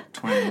Schrute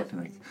twin.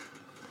 Like,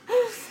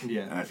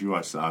 Yeah. if you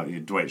watch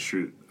the Dwight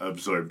Schrute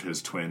absorbed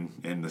his twin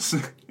in this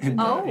in In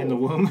the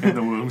womb.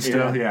 the womb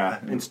still. Yeah,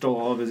 And stole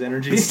all of his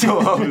energy. he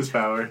stole all of his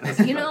power.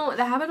 you know,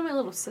 that happened to my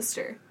little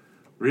sister.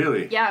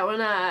 Really? Yeah, when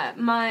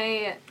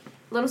my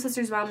little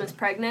sister's mom was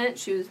pregnant,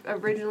 she was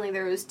originally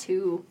there was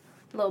two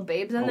little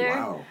babes in Oh, there.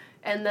 wow.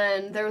 And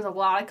then there was a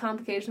lot of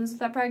complications with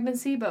that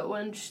pregnancy, but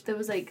when there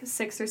was like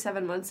 6 or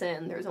 7 months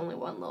in, there was only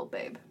one little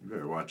babe. You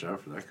better watch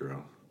out for that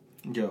girl.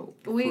 Yo,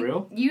 for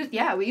real?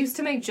 We used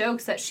to make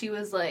jokes that she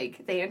was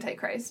like the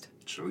Antichrist.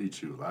 She'll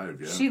eat you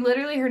alive, yeah. She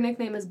literally, her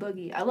nickname is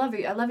Boogie. I love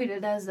you to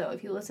death, though,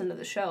 if you listen to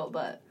the show,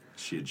 but...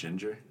 Is she a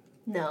ginger?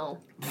 No.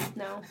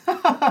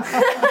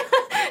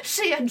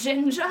 She a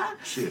ginger?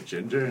 She a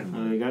ginger?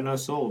 You got no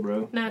soul,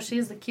 bro. No,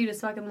 she's the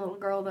cutest fucking little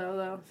girl,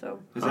 though, so...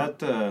 Is that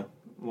the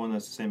one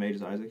that's the same age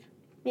as Isaac?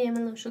 Yeah,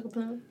 my little sugar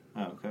plum.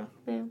 Oh, okay.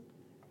 Yeah.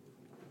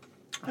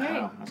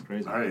 Wow, that's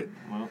crazy. All right.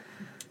 Well,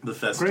 The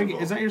festival.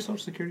 Greg, is that your social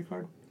security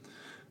card?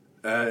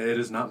 It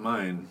is not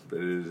mine, but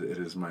it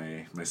is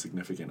my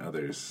significant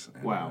other's.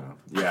 And, Wow.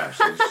 Yeah,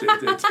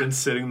 it's been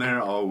sitting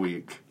there all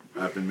week.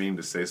 I've been meaning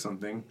to say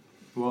something.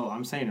 Well,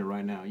 I'm saying it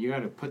right now. You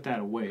got to put that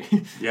away.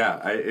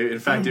 Yeah, in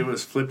fact, it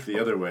was flipped the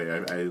other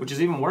way. Which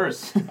is even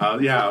worse.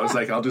 Yeah, I was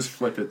like, I'll just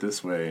flip it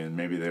this way, and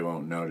maybe they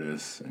won't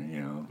notice.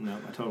 And, No,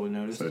 I totally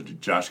noticed. So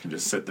Josh can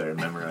just sit there and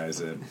memorize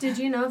it. Did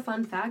you know,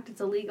 fun fact,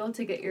 it's illegal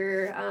to get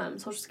your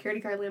social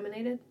security card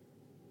laminated?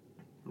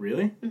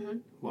 Really? Mm-hmm.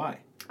 Why?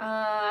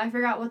 I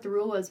forgot what the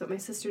rule was, but my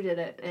sister did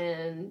it,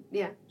 and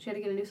yeah, she had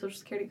to get a new social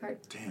security card.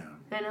 Damn.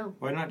 I know.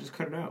 Why not just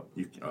cut it out?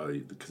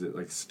 Because it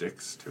like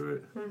sticks to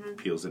it,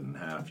 peels it in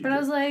half. But I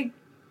was like,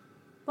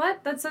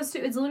 what? That's so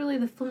stupid. It's literally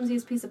the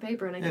flimsiest piece of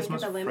paper, and I can't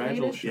get that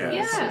laminated. shit.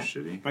 Yeah, it's so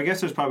shitty. But I guess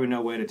there's probably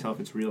no way to tell if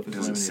it's real if it's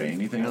Does it laminated. say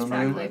anything That's on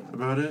there exactly.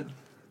 about it?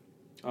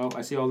 Oh,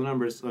 I see all the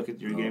numbers. Look, at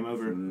your game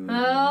over.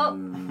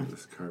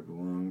 This card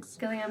belongs.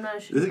 Good thing I'm not a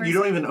shitty person. You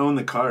don't even own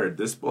the card.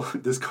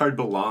 This card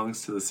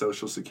belongs to the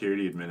Social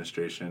Security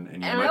Administration,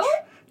 and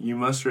you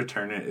must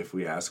return it if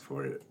we ask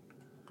for it.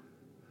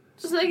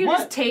 So I can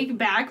just take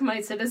back my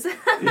citizen.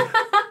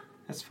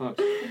 That's fucked.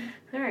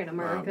 All right,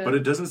 America. But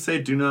it doesn't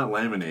say do not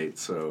laminate,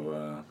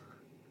 so...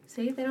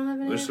 See, they don't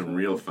have any... There's some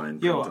real fine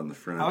print on the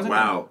front.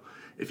 Wow.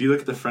 If you look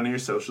at the front of your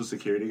Social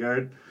Security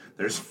card,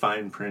 there's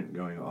fine print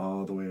going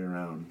all the way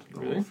around the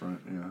whole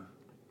front. Yeah.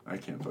 I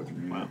can't fucking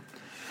read it. Wow.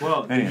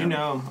 Well, did you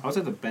know, I was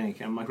at the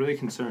bank, and I'm, like, really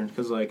concerned,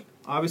 because, like,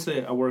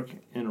 obviously I work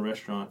in a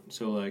restaurant,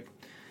 so, like,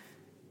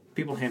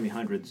 people hand me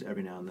hundreds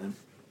every now and then.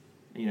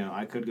 You know,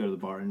 I could go to the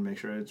bar and make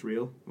sure it's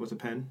real with a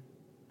pen,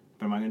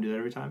 but am I going to do that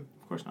every time?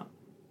 Of course not,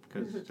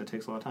 because that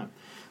takes a lot of time.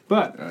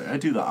 But I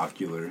do the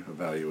ocular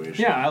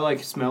evaluation. Yeah, I,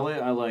 like, smell it,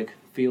 I, like,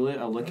 feel it,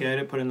 I look at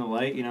it, put it in the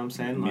light, you know what I'm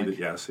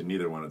saying? So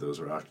neither one of those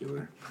are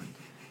ocular.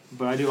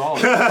 But I do all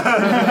of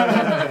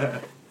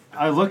it.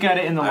 I look at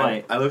it in the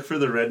light. I look for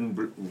the red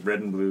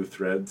and blue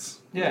threads.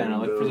 Yeah, and I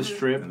look for the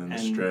strip, and then the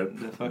strip,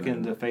 the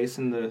fucking the face,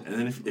 and the. And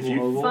then if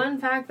you oval. Fun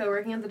fact though,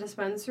 working at the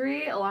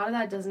dispensary, a lot of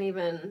that doesn't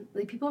even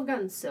people have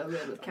gotten so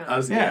good with counting. I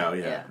was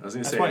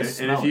gonna say,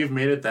 and if you've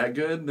made it that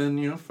good,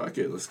 then fuck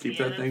it, let's keep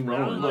that thing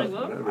rolling.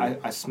 Look,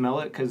 I smell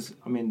it because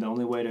I mean the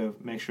only way to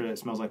make sure that it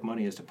smells like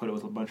money is to put it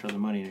with a bunch of other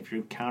money, and if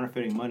you're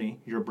counterfeiting money,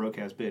 you're a broke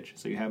ass bitch,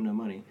 so you have no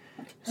money.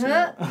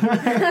 So,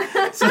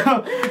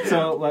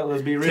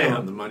 let's be real.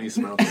 Damn, the money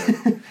smells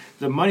good.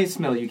 The money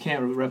smell, you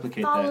can't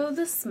replicate Follow that.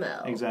 the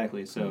smell.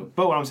 Exactly. So,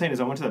 but what I'm saying is,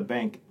 I went to the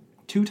bank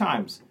 2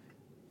 times,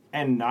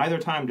 and neither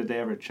time did they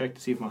ever check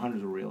to see if my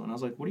hundreds were real. And I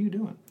was like, "What are you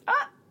doing?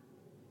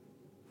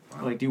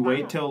 Like, do you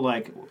wait till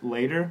like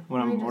later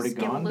when I'm already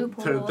gone?"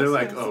 They're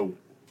like, "Oh,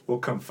 we'll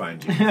come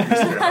find you,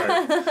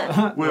 Mr.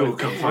 Hart. We'll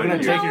come find you. We're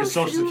gonna take your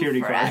social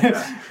security card."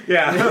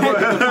 Yeah.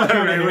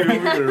 We're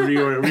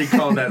gonna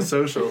recall that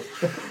social.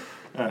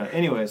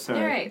 Anyway, so.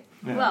 All right.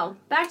 Yeah. Well,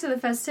 back to the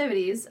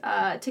festivities.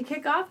 To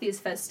kick off these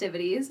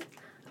festivities,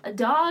 a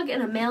dog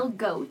and a male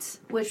goat,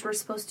 which were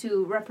supposed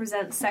to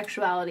represent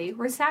sexuality,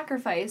 were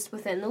sacrificed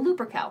within the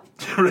Lupercal.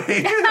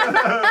 Right.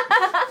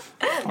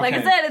 Like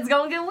I said, it's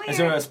gonna get weird. Is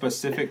there a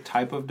specific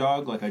type of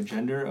dog, like a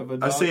gender of a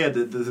dog? I'll say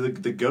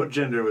the goat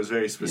gender was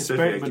very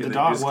specific, but the and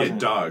dog just wasn't.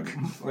 get dog.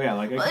 Yeah,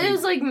 like it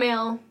was like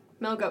male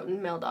goat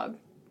and male dog.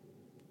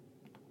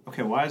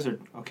 Okay, why is there?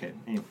 Okay,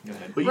 anyway, go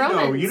ahead. But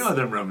you know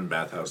them Roman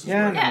bathhouses.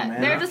 Yeah, work.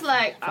 they're just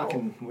like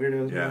fucking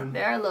weirdos. Yeah, man.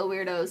 they're little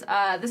weirdos.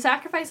 The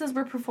sacrifices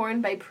were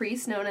performed by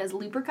priests known as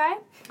Luperci.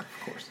 Of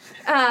course.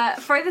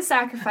 For the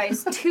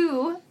sacrifice,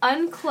 2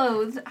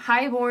 unclothed,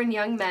 high-born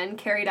young men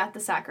carried out the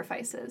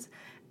sacrifices.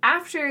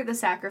 After the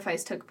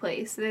sacrifice took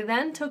place, they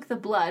then took the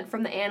blood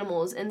from the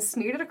animals and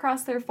smeared it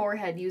across their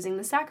forehead using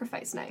the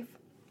sacrifice knife.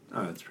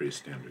 Oh, that's pretty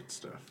standard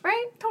stuff.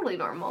 Right? Totally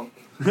normal.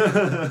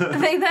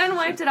 They then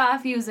wiped it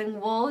off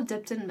using wool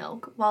dipped in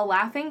milk while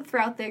laughing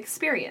throughout the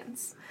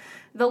experience.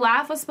 The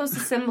laugh was supposed to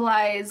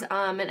symbolize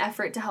an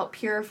effort to help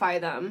purify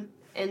them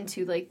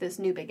into, like, this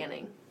new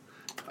beginning.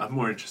 I'm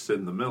more interested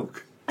in the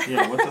milk.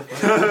 Yeah, what the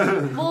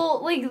fuck?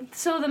 Well, like,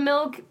 so the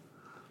milk...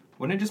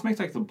 Wouldn't it just make,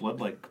 like, the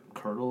blood, like,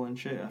 curdle and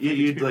shit?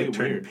 You'd like really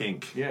turn weird.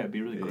 pink. Yeah, it'd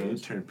be really gross.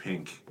 You'd turn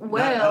pink.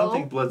 Well... I don't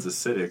think blood's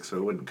acidic, so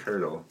it wouldn't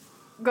curdle.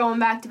 Going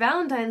back to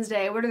Valentine's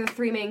Day, what are the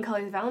 3 main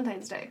colors of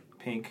Valentine's Day?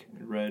 Pink,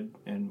 red,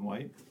 and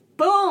white.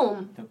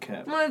 Boom! No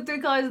cap. One of the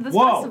 3 colors of this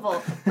Whoa.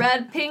 festival.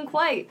 Red, pink,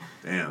 white.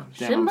 Damn.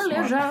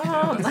 Symbolism.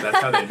 That's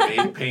how they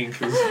made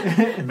pink. Milk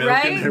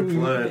Right? in their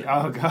blood.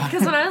 Oh, God.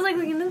 Because when I was, like,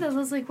 looking at this, I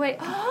was like,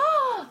 wait.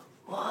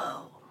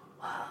 Whoa.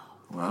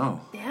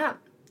 Wow. Yeah.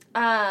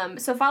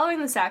 So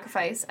following the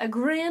sacrifice, a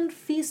grand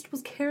feast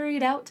was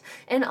carried out,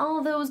 and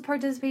all those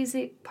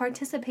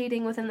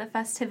participating within the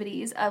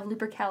festivities of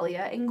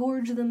Lupercalia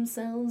engorged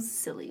themselves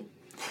silly.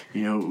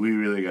 You know, we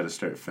really got to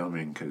start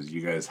filming because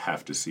you guys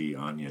have to see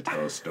Anya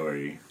tell a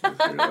story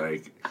with her,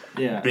 like,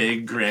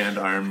 big grand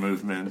arm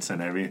movements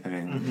and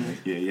everything.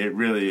 Mm-hmm. Yeah, it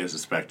really is a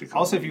spectacle.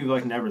 Also, if you've,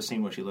 like, never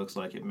seen what she looks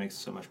like, it makes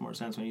so much more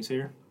sense when you see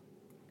her.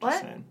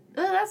 What? What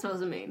that's supposed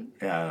to mean?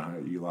 Yeah,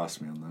 you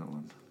lost me on that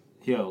one.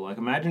 Yo, like,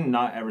 imagine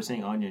not ever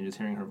seeing Anya and just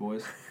hearing her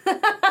voice.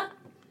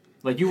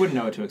 Like, you wouldn't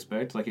know what to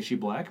expect. Like, is she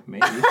black?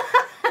 Maybe.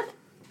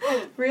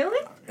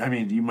 Really? I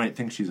mean, you might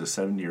think she's a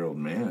 70-year-old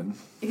man.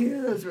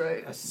 Yeah, that's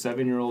right. A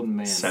 7-year-old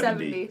man.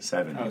 70.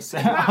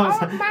 Oh,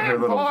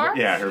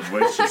 her her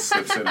voice just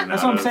slips in and out.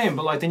 That's what I'm saying,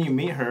 but, like, then you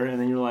meet her, and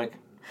then you're like,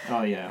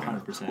 oh, yeah,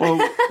 100%.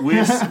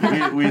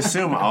 Well, we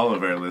assume all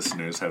of our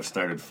listeners have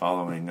started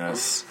following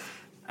us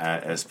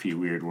at SP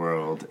Weird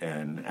World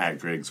and at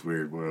Greg's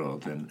Weird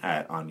World and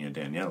at Anya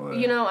Daniela.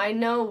 You know, I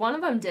know one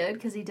of them did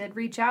because he did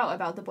reach out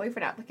about the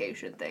boyfriend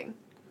application thing.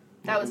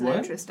 That was What?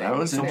 interesting. That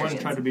was Someone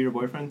tried to be your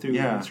boyfriend through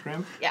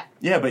Instagram? Yeah.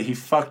 Yeah, but he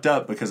fucked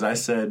up because I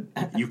said,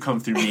 you come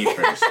through me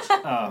first.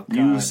 Oh, God.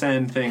 You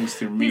send things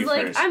through me He's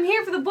like, first. I'm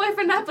here for the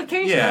boyfriend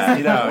application. Yeah,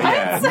 you know,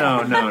 yeah.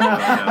 No.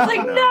 I was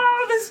like,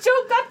 no, this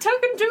joke got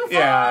taken too far.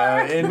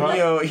 Yeah, and, you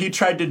know, he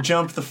tried to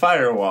jump the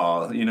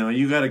firewall. You know,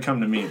 you got to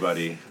come to me,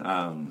 buddy.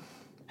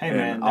 Hey, and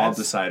man, I'll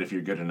decide if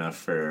you're good enough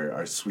for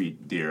our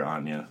sweet, dear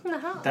Anya.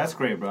 That's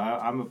great, bro.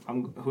 I'm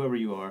whoever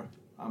you are.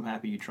 I'm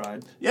happy you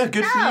tried. Yeah,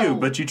 good for you,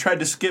 but you tried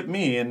to skip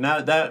me, and now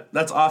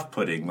that's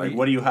off-putting. Like,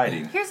 what are you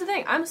hiding? Here's the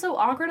thing. I'm so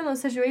awkward in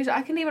those situations.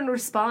 I couldn't even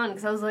respond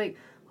because I was like...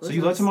 So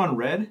you left him on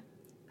red?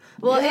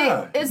 Well,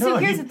 Yeah. so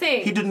here's the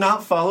thing. He did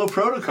not follow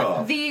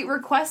protocol. The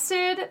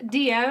requested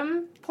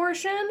DM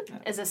portion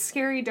is a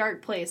scary,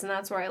 dark place, and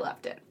that's where I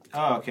left it.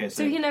 Oh, okay.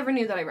 So he never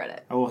knew that I read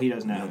it. Oh, well, he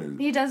does now.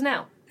 He does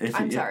now.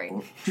 I'm sorry.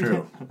 Well,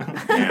 true.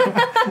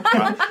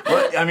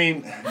 Well, I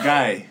mean,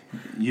 Guy,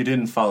 you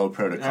didn't follow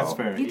protocol. That's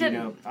fair. He didn't.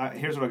 You know,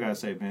 here's what I gotta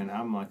say, man.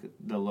 I'm like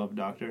the love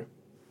doctor.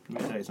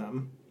 Let me tell you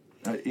something.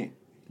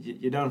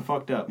 You done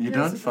fucked up. You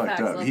done fucked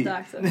up. Love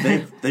doctor.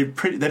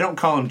 They don't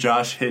call him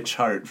Josh Hitch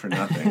Hart for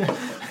nothing.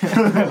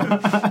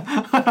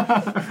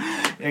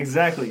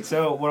 Exactly.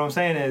 So what I'm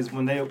saying is,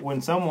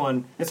 when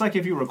someone, it's like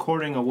if you're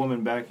recording a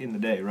woman back in the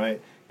day,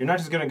 right? You're not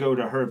just gonna go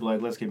to her,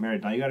 like, let's get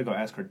married. Now you gotta go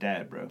ask her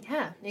dad, bro.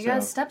 Yeah, you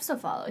got steps to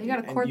follow. You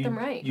gotta court them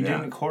right. You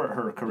didn't court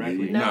her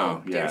correctly.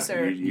 No, dear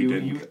sir. You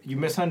didn't. You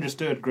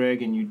misunderstood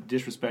Greg and you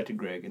disrespected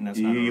Greg, and that's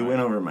not You all right. went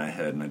over my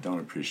head, and I don't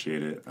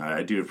appreciate it.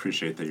 I do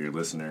appreciate that you're a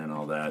listener and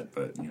all that,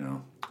 but, you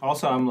know.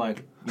 Also, I'm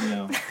like, you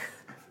know,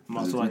 I'm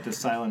also like the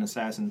silent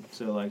assassin,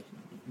 so, like,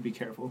 be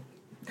careful.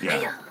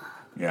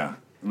 Yeah.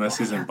 Unless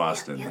he's in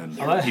Boston,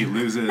 then he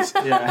loses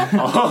Yeah.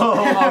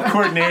 all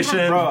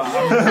coordination. Bro,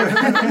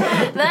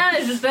 That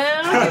is just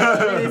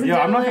bad. yo,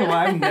 I'm not gonna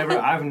lie,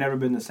 I've never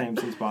been the same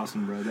since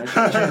Boston, bro. That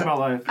shit changed my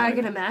life. I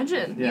can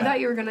imagine. Yeah. You thought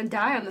you were gonna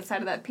die on the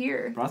side of that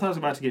pier. Bro, I thought I was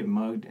about to get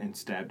mugged and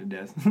stabbed to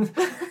death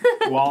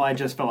while I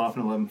just fell off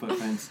an 11-foot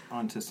fence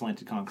onto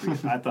slanted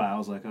concrete. I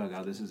was like, oh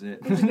god, this is it.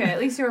 It's okay.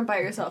 At least you weren't by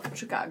yourself in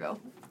Chicago.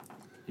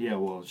 Yeah,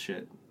 well,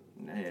 shit.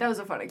 Yeah. That was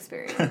a fun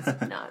experience.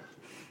 Not.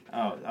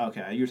 Oh,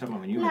 okay. You were talking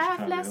about when you were in Life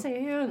Chicago.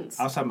 lessons.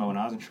 I was talking about when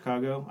I was in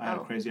Chicago. I had a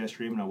Oh. crazy ass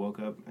dream, and I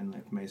woke up, and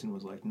like Mason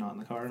was like not in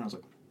the car, and I was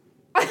like,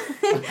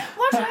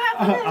 What's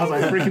happening? I was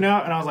like freaking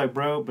out, and I was like,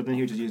 bro. But then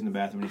he was just using the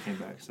bathroom, and he came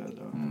back, so it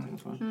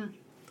was fun.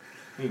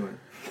 Anyway,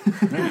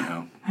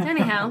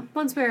 Anyhow,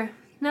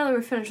 now that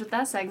we're finished with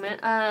that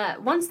segment,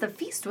 once the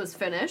feast was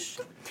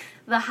finished,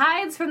 the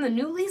hides from the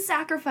newly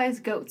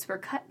sacrificed goats were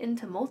cut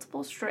into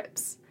multiple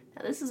strips.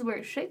 Now this is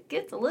where shit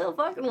gets a little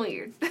fucking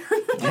weird.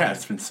 Yeah,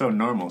 it's been so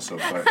normal so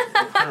far.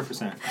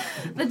 100%.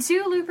 The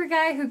two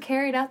Luperci who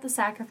carried out the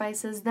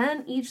sacrifices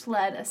then each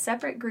led a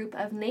separate group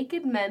of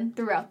naked men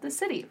throughout the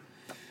city.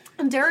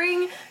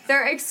 During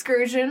their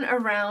excursion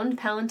around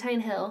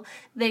Palatine Hill,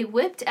 they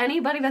whipped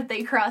anybody that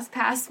they crossed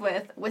paths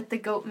with the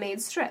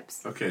goat-made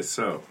strips. Okay,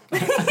 so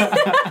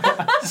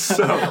Butt-ass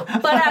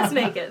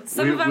naked.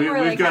 Some of them were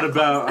we've like... got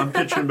I'm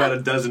picturing about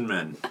a dozen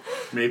men,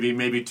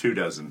 maybe 2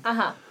 dozen.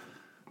 Uh-huh.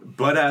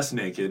 Butt-ass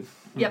naked.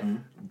 Yep.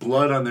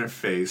 Blood on their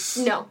face.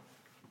 No.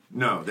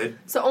 No, they...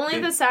 So only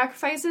They- the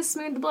sacrifices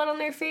smeared the blood on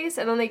their face,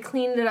 and then they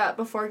cleaned it up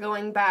before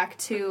going back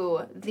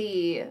to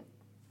the,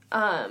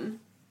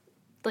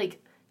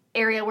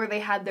 area where they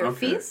had their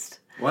Okay. feast.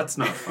 Well, that's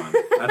not fun.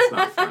 That's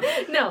not fun.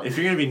 No. If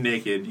you're gonna be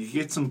naked, you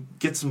get some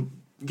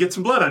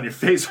blood on your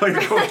face while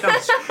you're going down.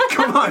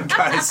 Come on,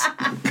 guys.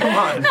 Come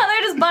on. No,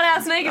 they're just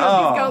butt-ass naked with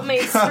these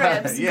goat-made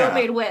strips, Yeah.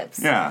 goat-made whips.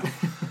 Yeah.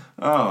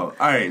 Oh, all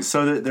right.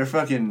 So they're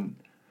fucking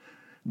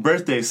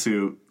birthday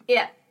suit,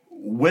 Yeah.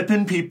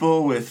 whipping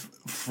people with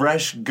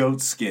fresh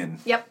goat skin.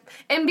 Yep.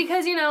 And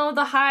because,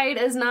 the hide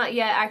is not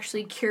yet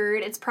actually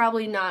cured, it's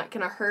probably not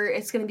going to hurt.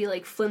 It's going to be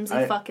like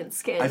flimsy fucking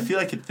skin. I feel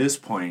like at this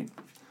point,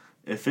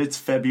 if it's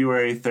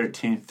February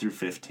 13th through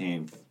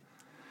 15th,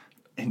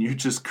 and you're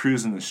just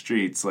cruising the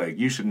streets, like,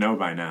 you should know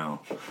by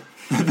now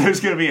that there's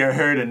going to be a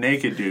herd of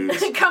naked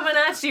dudes Coming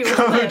at you.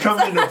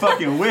 coming to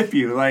fucking whip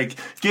you. Like,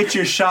 get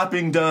your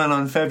shopping done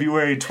on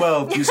February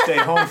 12th. You stay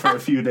home for a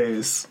few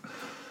days.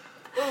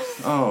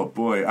 Oh,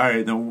 boy. All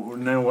right,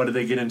 now what do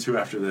they get into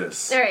after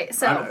this? All right,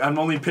 so... I'm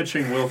only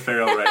picturing Will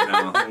Ferrell right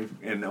now like,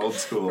 in old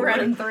school.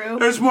 Running like, through.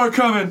 There's more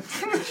coming.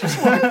 There's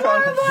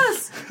more of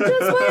us.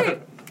 Just wait.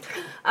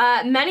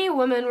 Many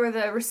women were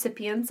the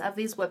recipients of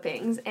these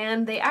whippings,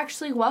 and they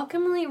actually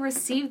welcomingly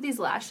received these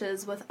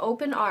lashes with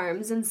open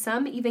arms, and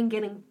some even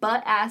getting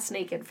butt-ass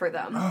naked for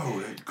them.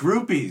 Oh,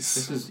 groupies.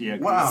 This is,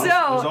 Wow. So,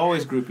 there's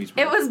always groupies.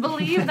 it was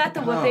believed that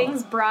the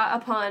whippings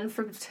brought upon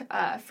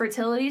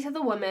fertility to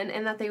the woman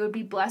and that they would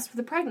be blessed with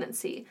a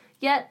pregnancy.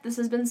 Yet, this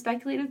has been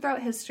speculated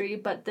throughout history,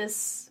 but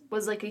this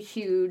was like a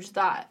huge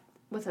thought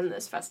within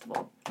this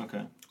festival.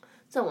 Okay.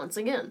 So once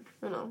again,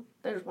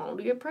 they just wanted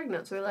to get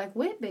pregnant, so they're like,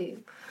 wait, babe.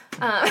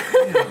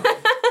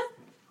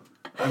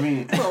 I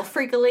mean, Little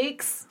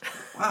freak-a-leaks.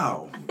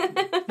 wow.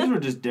 These were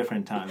just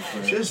different times.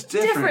 Bro. Just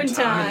different Different times.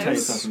 Let me tell you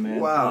something, man.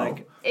 Wow.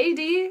 Like, AD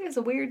is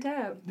a weird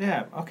time.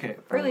 yeah, okay.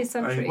 Early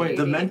century Wait,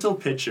 the AD. mental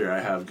picture I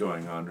have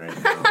going on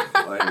right now,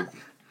 like,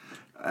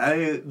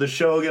 the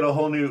show will get a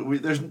whole new.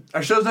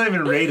 Our show's not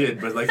even rated,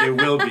 but like it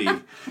will be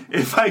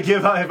if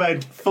I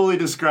fully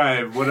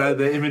describe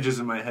the images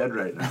in my head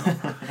right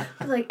now.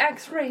 Like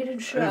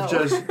X-rated show.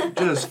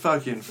 Just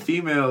fucking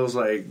females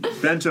like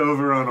bent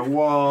over on a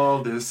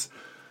wall. This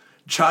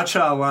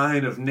cha-cha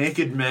line of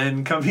naked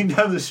men coming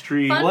down the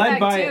street. Fun Led fact,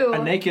 by too.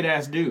 a naked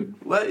ass dude.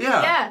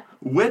 Yeah.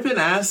 Whipping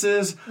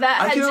asses. That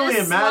I had can only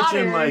just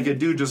imagine slaughtered. like a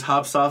dude just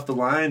hops off the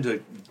line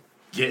to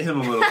get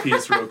him a little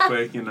piece real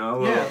quick, you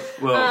know?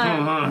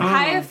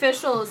 High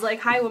officials, like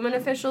high women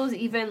officials,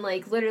 even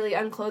like literally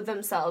unclothe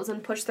themselves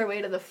and push their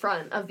way to the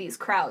front of these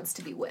crowds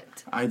to be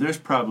whipped. There's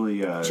probably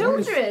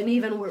Children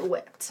even were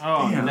whipped.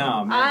 Oh, Damn.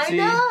 no, man. I See?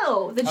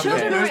 know. The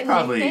children there's aren't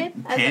probably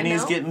naked. as I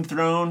panties know. getting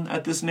thrown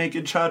at this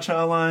naked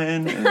cha-cha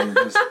line. And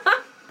just,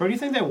 Bro, do you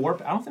think they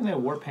wore... I don't think they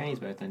wore panties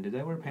back then. Did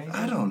they wear panties?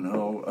 I don't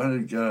know.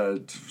 say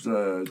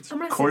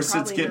Corsets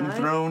probably getting not.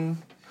 thrown.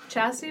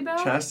 Chastity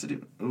belt? Chastity.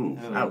 Ooh,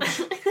 Oh. ouch.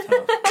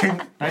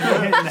 I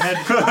got hit in the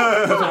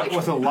head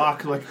with a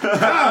lock. Like, Not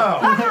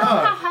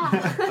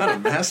a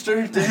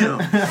master?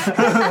 Damn.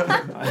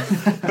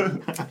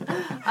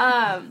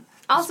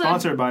 Also,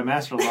 sponsored by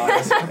Master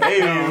Locks.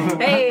 Hey,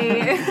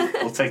 hey,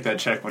 we'll take that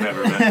check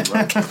whenever, man.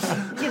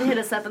 you can hit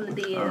us up in the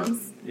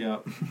DMs. Yeah.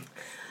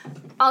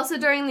 Also,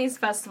 during these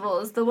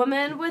festivals, the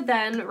women would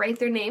then write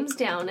their names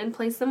down and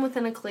place them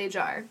within a clay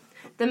jar.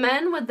 The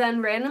men would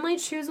then randomly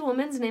choose a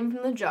woman's name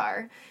from the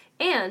jar,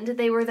 and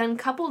they were then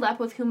coupled up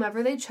with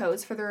whomever they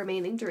chose for the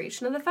remaining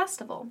duration of the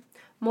festival.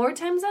 More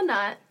times than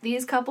not,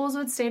 these couples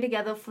would stay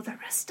together for the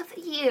rest of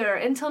the year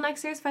until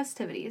next year's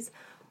festivities.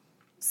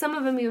 Some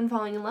of them even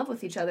falling in love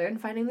with each other and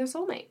finding their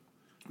soulmate.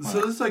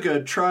 So it's like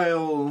a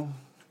trial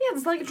Yeah,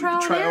 it's like a trial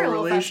and error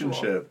little festival.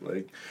 relationship.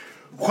 Like,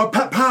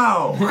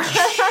 pow!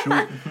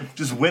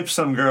 Just whip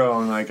some girl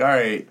and like, all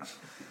right,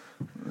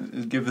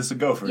 give this a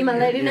go for You my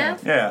lady now?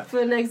 Yeah. For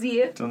the next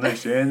year? Till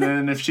next year. And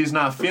then if she's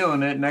not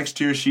feeling it,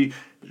 next year she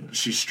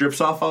strips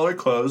off all her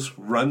clothes,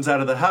 runs out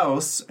of the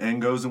house,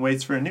 and goes and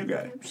waits for a new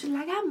guy. She's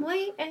like, I'm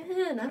waiting.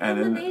 And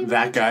then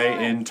that guy,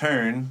 in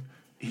turn,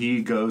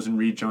 he goes and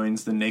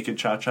rejoins the naked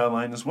cha-cha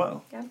line as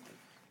well. Yeah.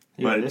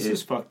 Yeah, But this it-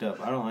 is fucked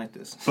up. I don't like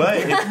this. But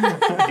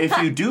if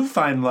you do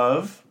find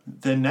love,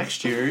 then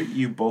next year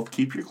you both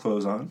keep your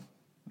clothes on,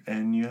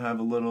 and you have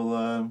a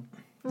little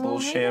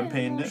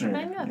champagne little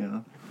dinner. shebang. You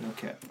know?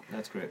 Okay,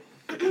 that's great.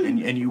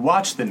 And you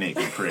watch the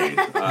naked parade.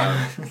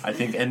 I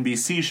think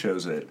NBC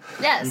shows it.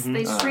 Yes,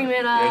 they stream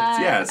it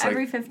it's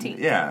every like, 15th.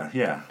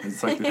 Yeah.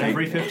 It's like the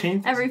Every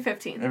thing. 15th? Every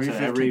 15th. Every So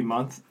 15th. every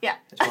month? Yeah.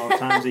 12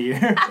 times a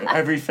year?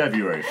 Every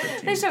February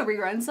They 15th. show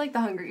reruns like the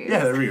Hunger Games.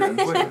 Yeah, the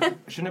reruns.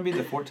 Shouldn't it be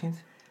the 14th?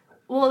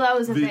 Well, that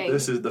was the thing.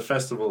 This is the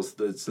festival's.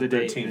 It's the The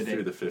date, 13th the date.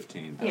 through the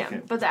 15th. Yeah,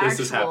 Okay. but the This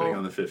actual is happening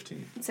on the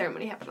 15th.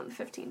 ceremony happened on the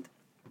 15th.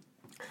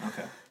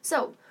 Okay.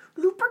 So,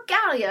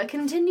 Lupercalia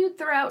continued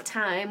throughout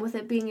time with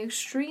it being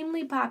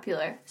extremely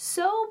popular.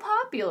 So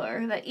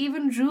popular that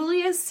even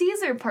Julius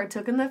Caesar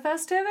partook in the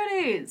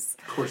festivities.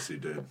 Of course he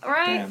did.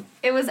 Right? Damn.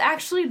 It was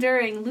actually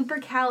during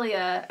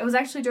Lupercalia. It was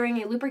actually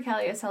during a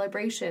Lupercalia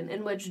celebration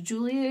in which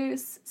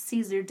Julius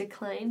Caesar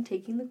declined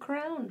taking the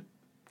crown.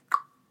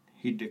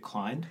 He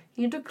declined?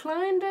 He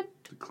declined it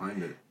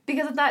Declined it.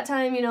 because at that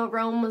time,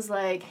 Rome was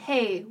like,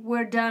 "Hey,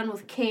 we're done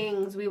with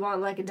kings. We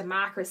want like a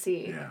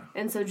democracy." Yeah.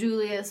 And so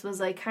Julius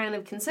was like kind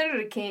of considered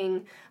a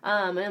king,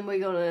 and we're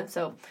gonna.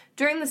 So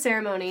during the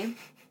ceremony,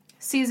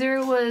 Caesar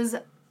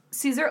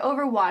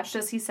overwatched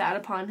as he sat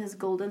upon his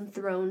golden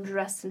throne,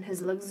 dressed in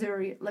his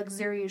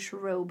luxurious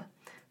robe.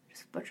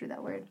 Just butchered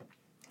that word.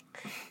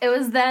 It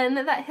was then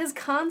that his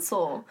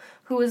consul,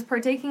 who was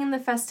partaking in the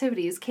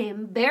festivities,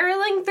 came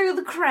barreling through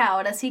the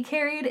crowd as he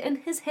carried in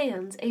his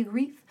hands a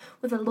wreath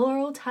with a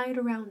laurel tied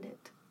around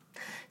it.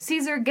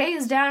 Caesar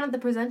gazed down at the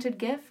presented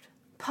gift,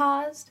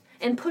 paused,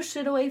 and pushed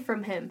it away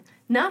from him,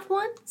 not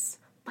once,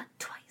 but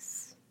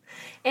twice.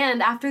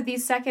 And after the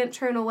second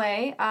turn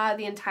away,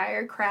 the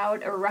entire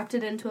crowd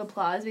erupted into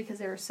applause because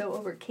they were so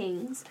over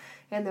kings.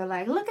 And they're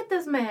like, look at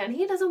this man.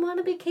 He doesn't want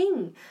to be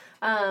king.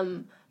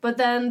 But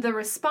then the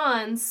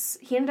response,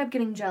 he ended up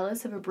getting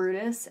jealous of a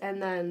Brutus,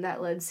 and then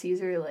that led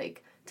Caesar,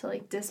 to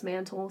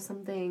dismantle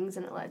some things,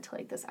 and it led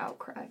to, this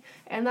outcry.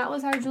 And that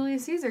was how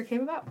Julius Caesar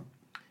came about.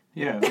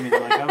 Yeah, I mean, I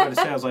was about to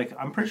say, I was like,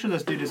 I'm pretty sure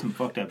this dude did some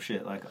fucked up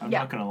shit. I'm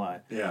not gonna lie.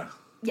 Yeah.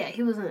 Yeah,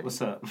 he wasn't...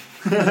 What's up?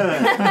 He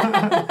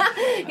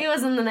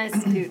wasn't the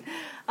nicest dude.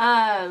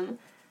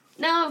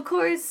 Now, of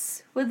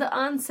course, with the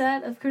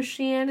onset of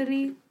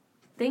Christianity,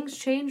 things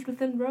changed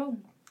within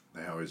Rome.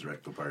 They always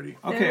wreck the party.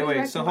 Okay,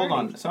 wait, so hold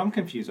on. So I'm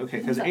confused. Okay,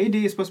 because AD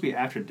is supposed to be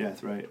after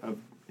death, right?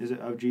 Is it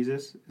of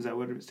Jesus? Is that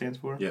what it stands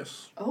for?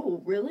 Yes.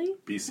 Oh, really?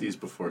 BC is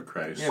before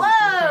Christ. Yeah,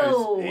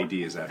 Whoa! AD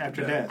is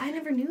after death. I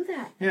never knew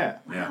that. Yeah.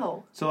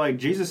 Wow. So,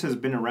 Jesus has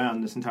been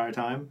around this entire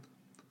time?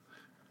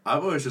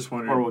 I've always just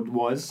wondered. Or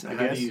was, I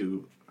guess.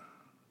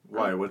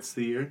 Why? What's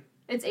the year?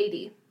 It's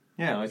 80.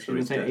 Yeah, So she's been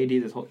he's saying dead.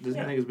 AD this whole... This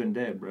thing has been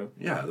dead, bro.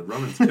 Yeah, the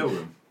Romans killed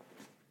him.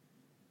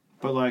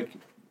 But,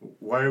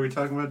 Why are we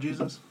talking about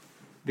Jesus?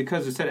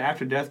 because it said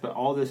after death, but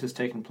all this has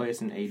taken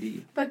place in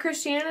AD. But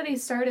Christianity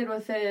started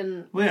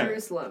within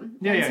Jerusalem.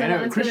 Yeah, And yeah, so I then know,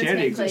 it's gonna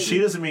Christianity take, exists. She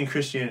doesn't mean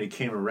Christianity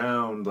came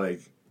around,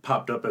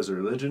 popped up as a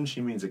religion.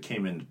 She means it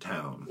came into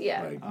town.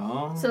 Yeah.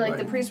 Oh. So, the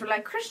Like- priests were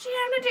like,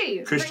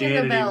 Christianity!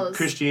 Ringing the bells.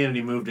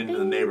 Christianity moved into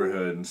the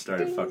neighborhood and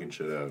started fucking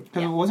shit up.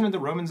 Because wasn't it the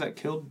Romans that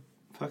killed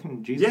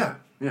fucking Jesus?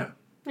 Yeah.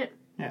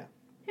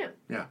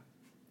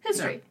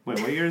 History. Wait,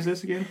 what year is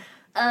this again?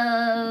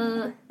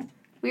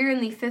 We're in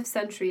the 5th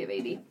century of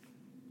AD.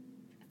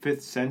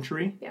 5th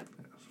century?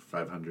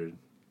 500.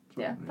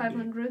 Yeah, maybe.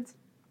 500s.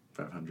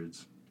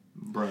 500s.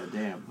 Bro,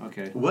 damn.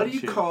 Okay. What do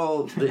you Shit.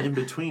 call the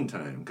in-between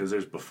time? Because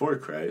there's before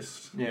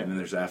Christ, Yeah. and then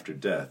there's after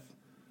death.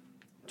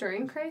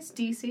 During Christ?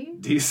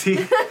 DC?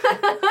 DC?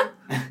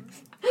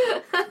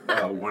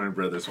 Warner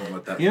Brothers won't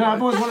let that You know, fly.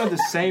 I've always wanted the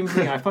same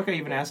thing. I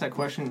even asked that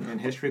question in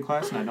history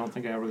class, and I don't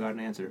think I ever got an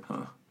answer.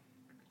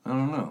 I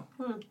don't know.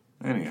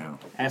 Anyhow.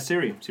 Ask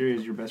Siri. Siri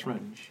is your best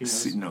friend. She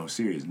knows. No,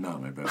 Siri is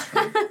not my best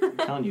friend. I'm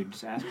telling you,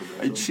 just ask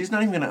her. Bro. She's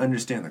not even going to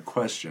understand the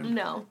question.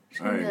 No. She's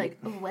going to be like,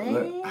 what?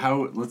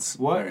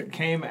 What all right.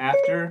 came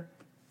after?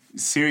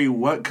 Siri,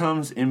 what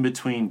comes in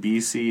between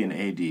BC and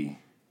AD?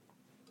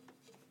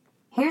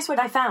 Here's what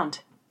I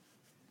found.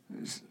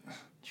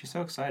 She's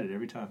so excited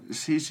every time.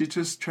 She's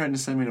just trying to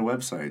send me to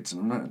websites, and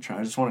I'm not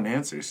trying. I just want an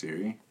answer,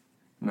 Siri.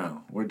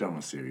 No, we're done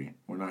with Siri.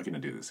 We're not going to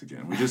do this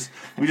again. We just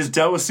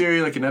dealt with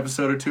Siri like an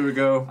episode or two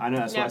ago. I know,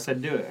 that's why I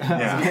said do it.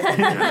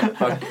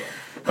 Yeah.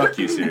 Fuck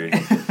you, Siri.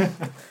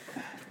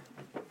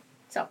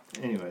 So,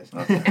 Anyways.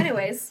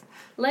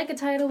 like a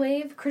tidal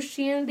wave,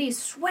 Christianity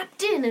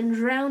swept in and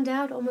drowned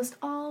out almost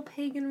all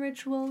pagan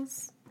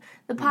rituals.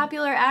 The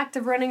popular act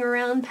of running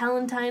around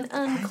Palatine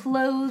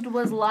unclothed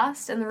was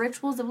lost, and the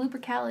rituals of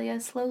Lupercalia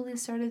slowly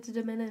started to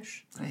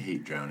diminish. I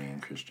hate drowning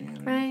in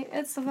Christianity. Right?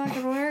 It's the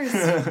fucking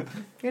worst.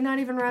 You're not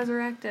even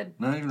resurrected.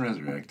 Not even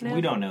resurrected. No. We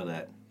don't know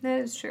that.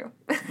 That is true.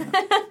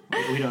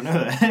 We don't know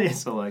that.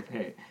 So,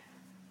 hey.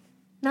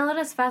 Now let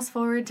us fast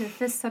forward to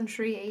 5th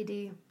century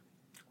AD,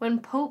 when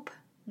Pope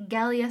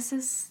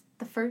Gallienus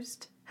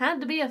I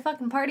had to be a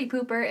fucking party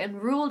pooper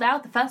and ruled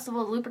out the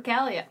festival of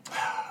Lupercalia.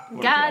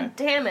 God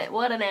damn it,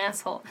 what an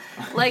asshole.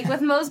 Like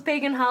with most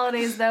pagan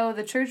holidays, though,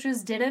 the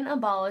churches didn't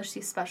abolish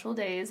these special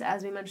days,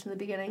 as we mentioned in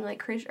the beginning, like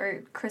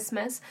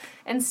Christmas.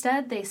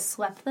 Instead, they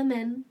slept them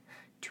in,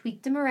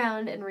 tweaked them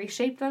around, and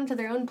reshaped them to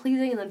their own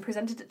pleasing, and then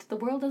presented it to the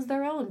world as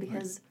their own,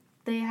 because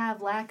they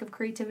have lack of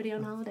creativity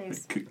on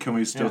holidays. Can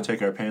we still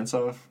take our pants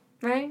off?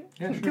 Right?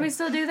 Yeah, sure. Can we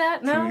still do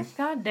that? No?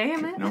 God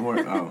damn it. No more.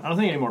 Oh. I don't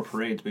think any more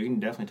parades, but you can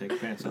definitely take your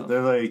pants off.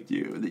 They're like,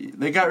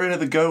 they got rid of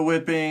the goat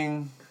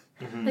whipping.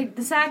 Like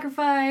the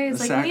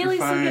sacrifice, kneeling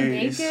sleeping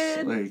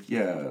naked.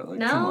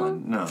 No? Come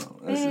on. No,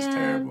 this is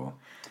terrible.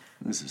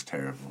 This is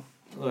terrible.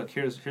 Look,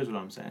 here's what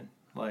I'm saying.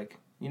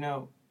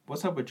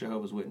 What's up with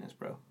Jehovah's Witness,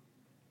 bro?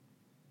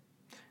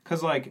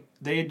 Because,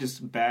 they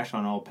just bash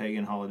on all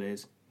pagan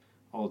holidays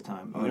all the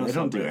time. They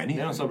don't do anything.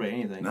 They don't celebrate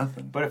anything.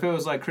 Nothing. But if it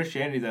was,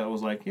 Christianity that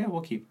was yeah,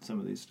 we'll keep some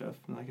of these stuff,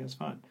 that's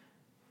fine.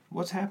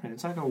 What's happening?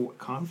 It's like a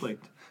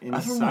conflict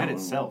inside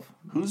itself.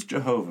 Who's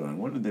Jehovah and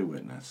what did they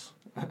witness?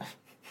 They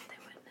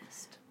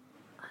witnessed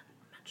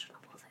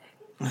unmentionable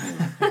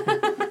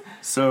things.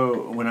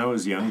 So when I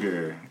was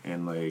younger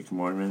and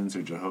Mormons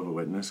or Jehovah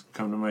Witness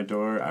come to my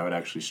door, I would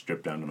actually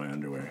strip down to my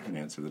underwear and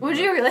answer the door. Would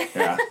you really?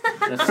 Yeah.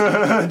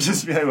 That's,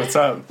 Just be like, what's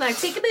up?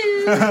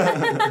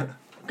 Peekaboo.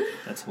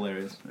 that's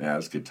hilarious. Yeah, it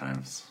was good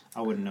times.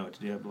 I wouldn't know what to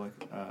do. I'd be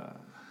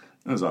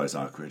It was always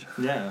awkward.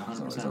 yeah, It was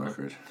always 100%.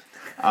 awkward.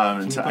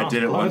 And so I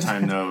did it one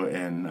time though,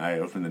 and I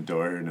opened the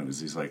door and it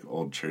was these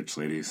old church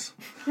ladies.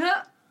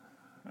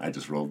 I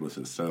just rolled with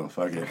it, so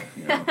fuck it.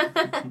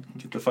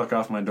 Get the fuck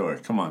off my door.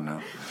 Come on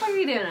now. What are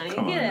you doing, honey?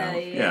 Come on Get now. out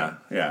of here.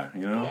 Yeah,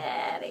 Get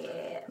out of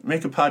here.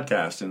 Make a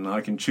podcast and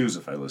I can choose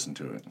if I listen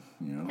to it.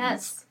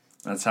 Yes.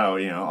 That's how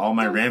all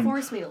my Don't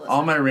force me to listen.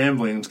 all my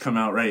ramblings come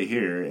out right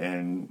here,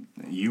 and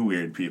you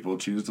weird people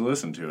choose to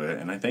listen to it,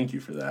 and I thank you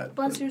for that.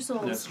 Bless your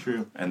souls. That's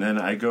true. And then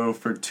I go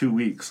for 2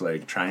 weeks,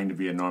 like, trying to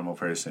be a normal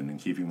person and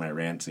keeping my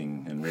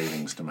ranting and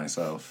ravings to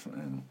myself.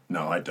 And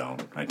no, I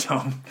don't.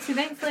 See,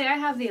 thankfully, I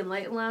have the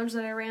Enlighten Lounge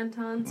that I rant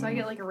on, so I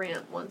get like a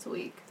rant once a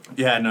week.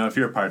 Yeah, no, if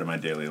you're a part of my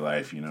daily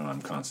life, you know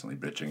I'm constantly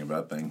bitching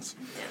about things.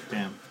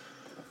 Damn.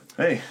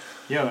 Hey.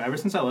 Yo, ever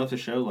since I left the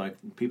show, like,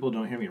 people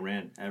don't hear me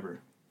rant ever.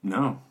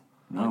 No.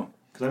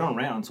 Because I don't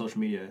rant on social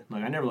media.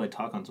 Like, I never, like,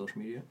 talk on social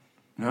media.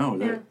 No.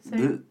 Yeah,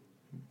 same.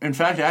 In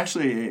fact,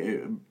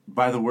 actually,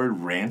 by the word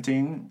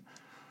ranting,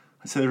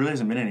 I'd say there really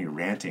hasn't been any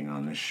ranting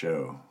on this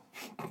show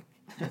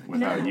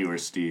without you or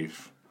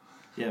Steve.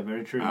 Yeah,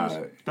 very true.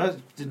 But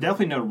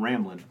definitely no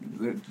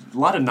rambling. A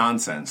lot of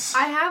nonsense.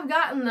 I have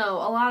gotten, though,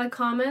 a lot of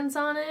comments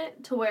on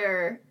it to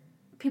where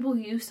people who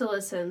used to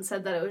listen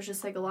said that it was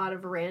just like a lot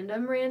of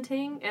random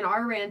ranting, and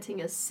our ranting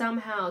is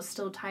somehow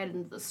still tied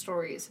into the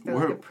stories. They're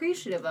like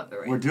appreciative of the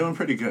ranting. We're doing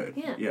pretty good.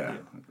 Yeah.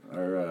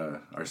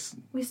 Our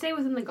We stay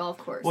within the golf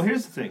course. Well,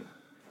 here's the thing.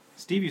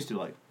 Steve used to,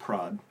 like,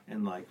 prod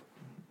and, like,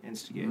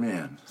 instigate.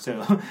 man.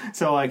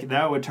 So like,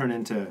 that would turn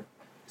into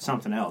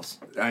something else.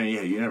 Yeah,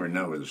 you never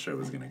know where the show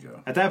was gonna go.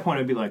 At that point,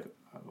 it'd be like,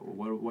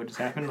 what just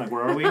happened? Like,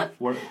 where are we?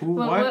 Who?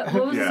 what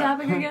was this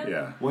happening again?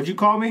 Yeah. What'd you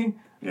call me?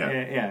 Yeah.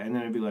 Yeah, and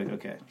then it'd be like,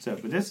 okay. So,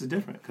 but this is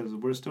different because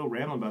we're still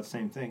rambling about the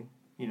same thing.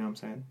 You know what I'm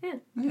saying? Yeah.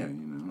 Yeah, you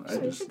know.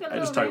 So you should go I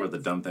just to talk a about the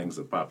dumb things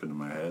that pop into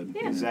my head.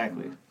 Yeah.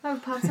 Exactly.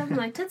 That pops up in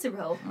like Tootsie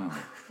Roll.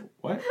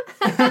 What?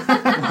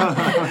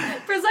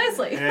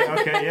 Precisely. Yeah,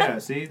 okay, yeah.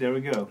 See, there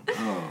we go.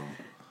 Oh.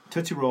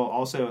 Tootsie Roll,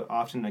 also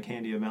often a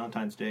candy of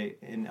Valentine's Day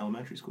in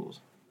elementary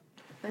schools.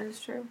 That is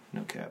true.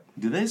 No cap.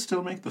 Do they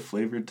still make the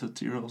flavored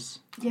Tootsie Rolls?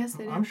 Yes,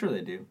 they do. I'm sure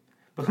they do.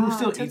 But who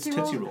still eats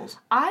Tootsie Rolls?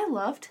 I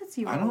love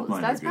Tootsie Rolls. I don't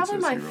mind a That's good probably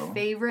my Tootsie Roll.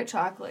 favorite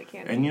chocolate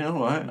candy. And you know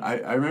what?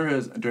 I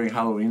remember during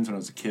Halloween when I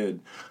was a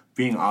kid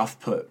being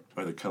off-put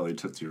by the colored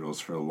Tootsie Rolls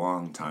for a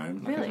long time.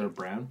 Because Really? they're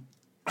brown?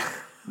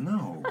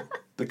 No.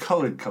 The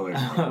colored ones.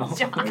 I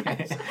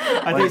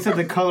thought you said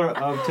the color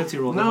of Tootsie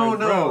Rolls. I was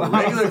No.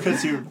 like,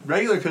 bro.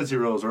 Regular Tootsie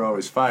Rolls are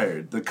always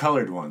fired. The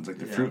colored ones, like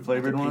the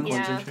fruit-flavored Pink ones.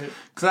 Yeah. and shit.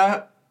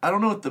 Because I don't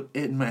know what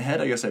in my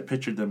head, I guess I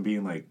pictured them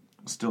being like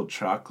still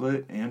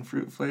chocolate and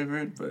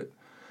fruit-flavored, but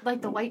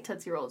Like the white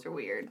Tootsie Rolls are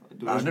weird.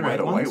 Do I've those never had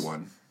a ones? white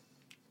one.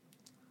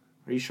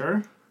 Are you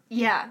sure?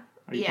 Yeah.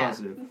 Are you yeah.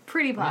 positive?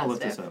 Pretty I'm gonna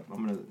look positive. this up.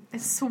 I'm gonna. I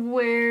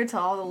swear to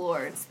all the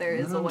lords, there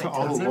is a white to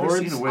all Tootsie the I've Roll. never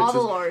Lords? seen a white All the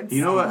Tootsie- lords.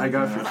 You know what I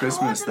got for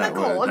Christmas Lords and the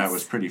that Golds.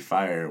 was pretty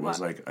fire was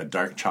What? like a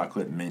dark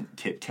chocolate mint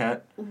Kit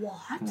Kat.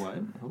 What? What?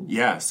 Ooh.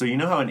 Yeah, so you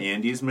know how an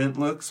Andes mint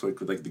looks, like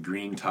with like the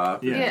green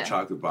top and Yeah. the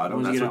chocolate bottom.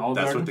 Was it That's at what Olive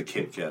that's Garden? what the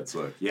Kit Kats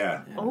look.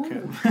 Yeah. Oh,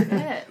 Okay.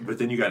 shit. But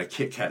then you got a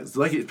Kit Kat. It's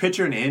like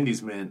picture an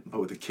Andes mint, but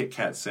with a Kit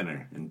Kat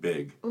center and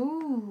big.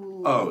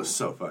 Ooh. Oh, it was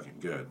so fucking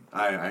good.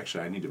 I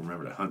need to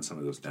remember to hunt some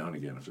of those down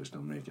again if they're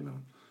still making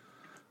them.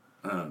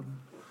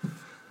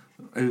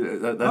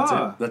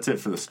 That's it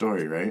for the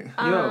story, right?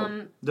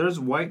 Yo, there's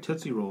white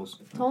Tootsie Rolls.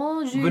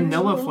 Told you.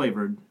 Vanilla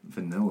flavored.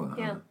 Vanilla. huh?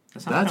 Yeah.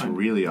 That's kinda-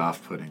 really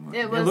off-putting.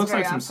 It was It looks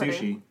very like some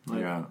off-putting. sushi. Like,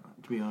 Yeah.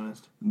 To be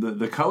honest.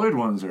 The colored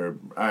ones are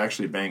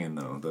actually banging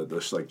though. The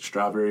like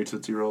strawberry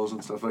Tootsie Rolls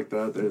and stuff like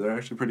that. They're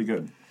actually pretty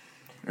good.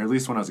 Or at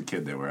least when I was a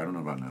kid they were. I don't know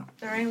about now.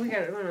 All right, we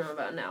don't know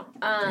about now.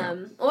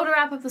 Well, to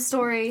wrap up the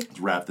story, Let's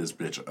wrap this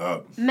bitch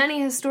up.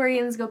 many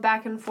historians go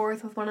back and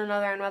forth with one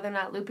another on whether or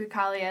not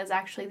Lupercalia is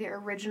actually the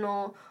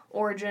original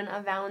origin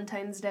of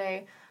Valentine's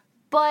Day,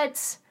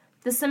 but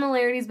the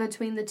similarities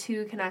between the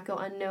two cannot go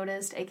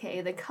unnoticed,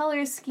 aka the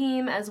color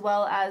scheme as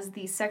well as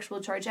the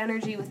sexual charge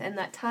energy within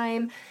that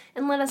time.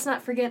 And let us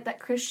not forget that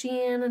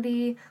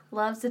Christianity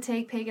loves to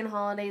take pagan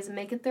holidays and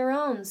make it their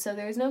own, so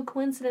there's no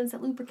coincidence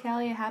that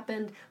Lupercalia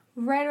happened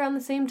right around the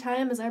same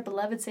time as our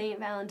beloved Saint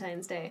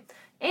Valentine's Day.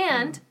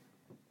 And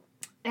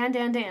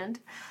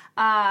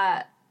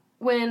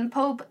when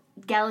Pope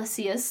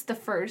Gelasius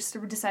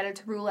I decided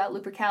to rule out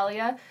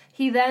Lupercalia,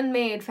 he then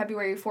made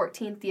February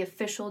 14th the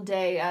official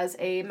day as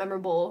a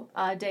memorable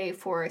day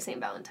for St.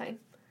 Valentine.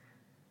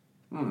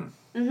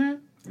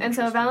 And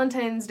so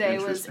Valentine's Day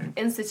was Interesting.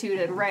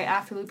 instituted right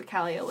after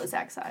Lupercalia was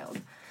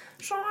exiled.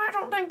 So I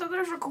don't think that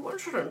there's a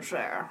coincidence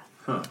there.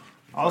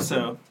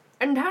 Also,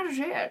 And that is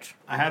it.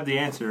 I have the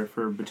answer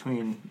for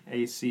between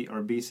AC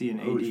or BC and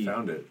AD. Oh, we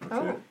found it. Okay.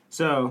 Oh.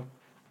 So,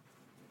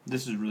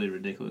 this is really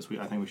ridiculous.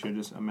 I think we should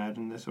just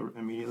imagine this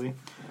immediately.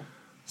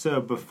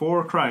 So,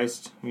 before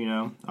Christ,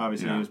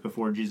 obviously Yeah. it was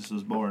before Jesus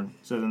was born.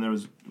 So then there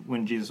was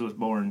when Jesus was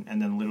born,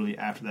 and then literally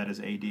after that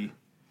is AD.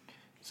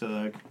 So,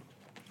 like,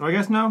 well, I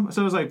guess no.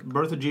 So it was like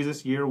birth of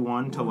Jesus, year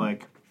 1 to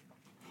like,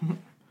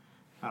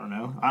 I don't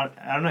know. I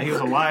don't know. He was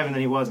alive and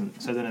then he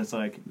wasn't. So then it's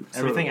like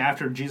everything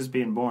after Jesus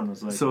being born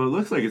was like. So it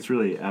looks like it's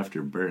really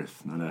after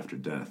birth, not after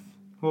death.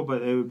 Well,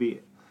 but it would be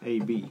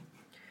AB.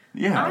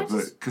 Yeah, I but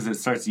just- because it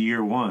starts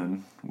year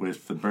 1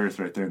 with the birth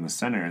right there in the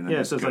center, and then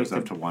Yeah, it so it's goes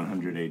like up to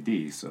 100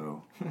 AD.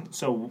 So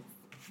So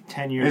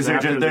 10 years is there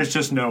after. there's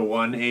just no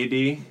 1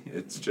 AD?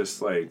 It's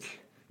just like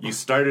you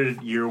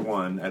started year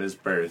 1 at his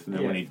birth, and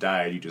then when Yeah. he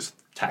died, you just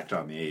tacked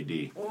on the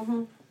AD.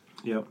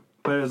 Yep.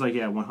 But it was like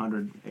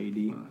 100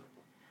 AD.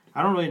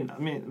 I don't really. Let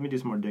me do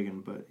some more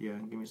digging, but yeah,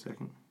 give me a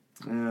second.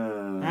 It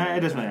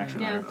doesn't really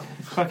actually matter.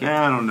 Fuck it.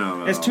 I don't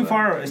know. It's too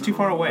far. It's too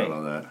far away.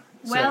 All that.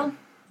 Well,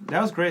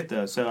 That was great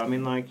though. So I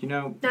mean, like, you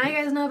know. now you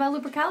guys know about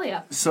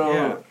Lupercalia.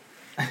 So,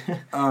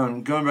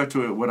 going back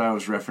to what I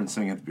was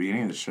referencing at the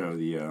beginning of the show,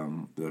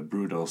 the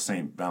brutal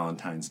St.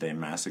 Valentine's Day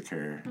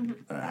massacre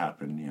that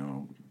happened, you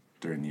know,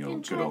 during the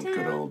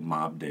good old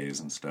mob days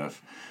and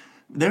stuff.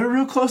 They were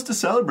real close to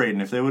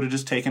celebrating if they would have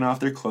just taken off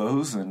their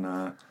clothes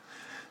and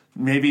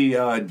maybe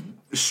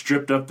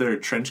stripped up their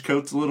trench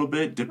coats a little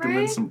bit, dipped them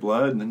in some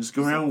blood, and then just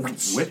go around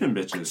whipping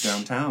bitches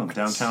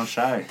downtown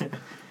shy.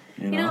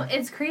 You know,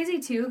 it's crazy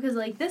too because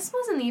like this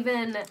wasn't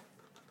even.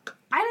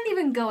 I didn't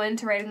even go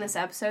into writing this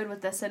episode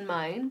with this in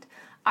mind.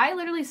 I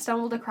literally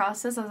stumbled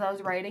across this as I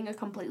was writing a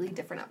completely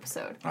different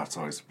episode. That's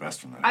always the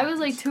best one. I was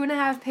like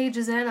 2.5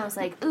 pages in. I was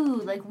like, ooh,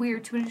 like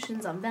weird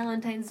traditions on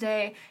Valentine's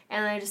Day.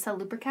 And then I just saw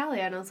Lupercalia.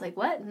 And I was like,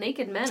 what?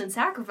 Naked men and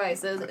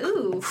sacrifices.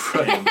 Ooh.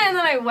 And then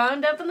I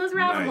wound up in this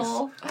rabbit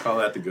hole. Call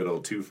that the good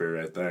old twofer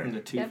right there. The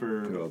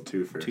twofer. Good old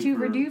twofer.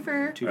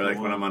 Twofer. Or like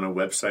when I'm on a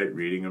website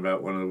reading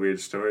about one of the weird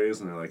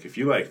stories, and they're like, if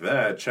you like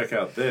that, check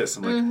out this.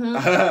 I'm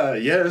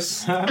like,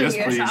 yes. Yes, Yes,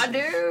 please. I do.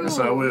 Yes,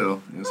 I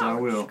will. Yes, I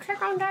will.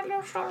 Click on that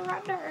little show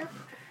right there.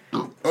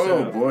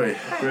 Oh, boy.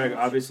 Greg,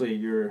 obviously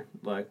you're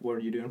like, what are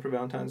you doing for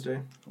Valentine's Day?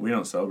 We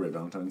don't celebrate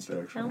Valentine's Day,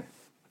 actually. No.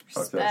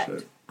 Fuck that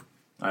Respect. shit.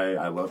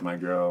 I love my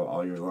girl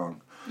all year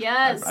long.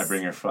 Yes. I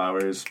bring her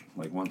flowers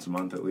like once a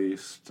month at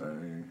least.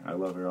 I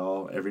love her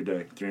all every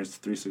day,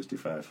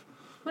 365.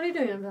 What are you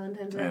doing on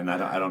Valentine's Day? And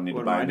I don't need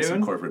What to am buy I into some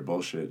doing? corporate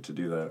bullshit to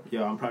do that.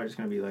 Yeah, I'm probably just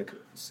gonna be like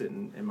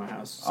sitting in my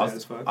house, sad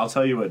as fuck. I'll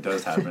tell you what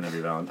does happen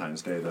every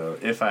Valentine's Day though.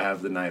 If I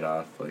have the night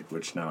off, like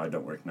which now I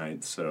don't work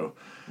nights, so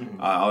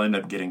I'll end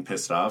up getting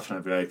pissed off, and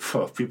I'll be like,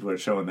 "Well, if people are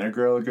showing their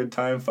girl a good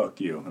time, fuck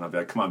you." And I'll be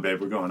like, "Come on, babe,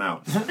 we're going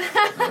out," and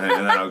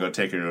then I'll go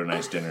take her to a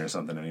nice dinner or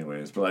something,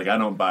 anyways. But like, I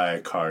don't buy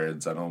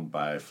cards, I don't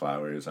buy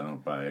flowers, I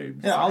don't buy.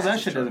 Yeah, all that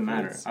shit doesn't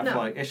matter. I No.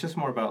 feel like it's just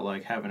more about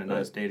like having a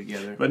nice day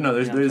together. But no,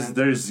 You know what I'm saying?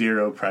 there's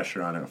zero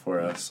pressure on it for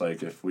us.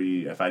 Like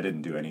if I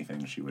didn't do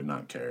anything, she would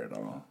not care at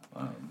all.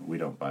 We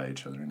don't buy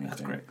each other anything.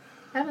 That's great.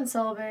 I haven't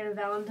celebrated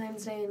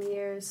Valentine's Day in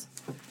years.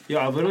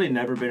 Yeah, I've literally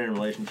never been in a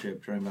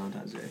relationship during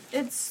Valentine's Day.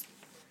 It's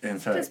In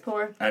piss fact,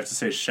 poor. I have to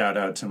say shout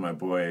out to my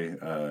boy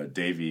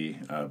Davey,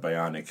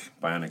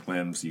 Bionic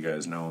Limbs. You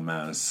guys know him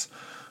as.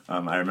 I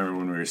remember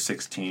when we were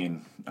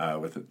 16,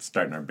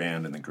 starting our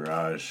band in the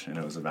garage, and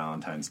it was a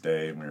Valentine's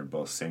Day, and we were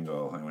both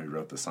single, and we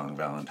wrote the song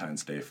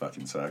 "Valentine's Day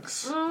Fucking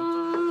Sucks."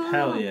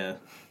 Hell yeah.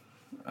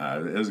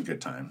 It was a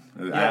good time.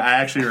 I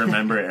actually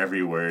remember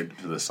every word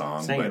to the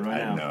song, Sing but it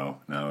right now.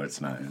 no, it's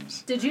not.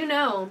 It's, Did you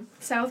know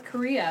South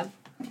Korea?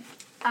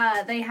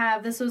 They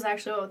have. This was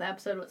actually what the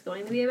episode was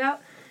going to be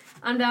about.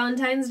 On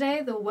Valentine's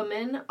Day, the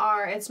women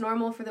are. It's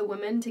normal for the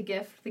women to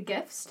gift the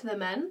gifts to the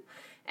men.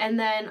 And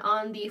then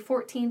on the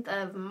 14th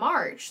of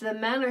March, the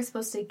men are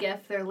supposed to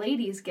gift their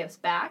ladies gifts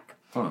back.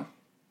 huh.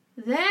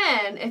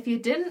 Then, if you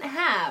didn't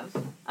have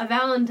a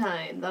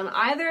Valentine's on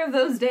either of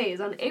those days,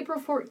 on April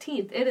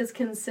 14th, it is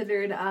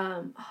considered,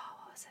 what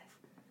was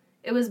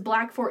it? It was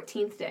Black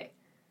 14th Day.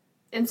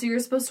 And so you're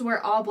supposed to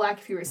wear all black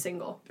if you were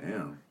single.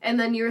 Damn. And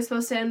then you were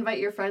supposed to invite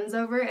your friends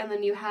over, and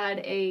then you had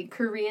a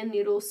Korean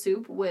noodle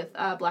soup with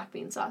black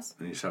bean sauce.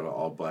 And you should have an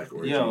all black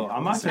orgy. Yo,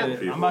 I'm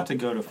about to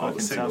go to All the fucking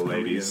single South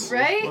ladies.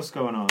 Korea. Right? What's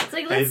going on? It's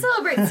like, let's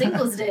celebrate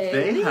Singles Day.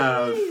 They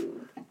have.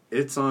 Woo!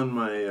 It's on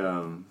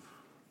my.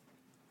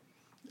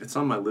 It's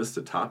on my list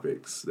of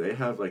topics. They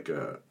have like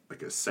a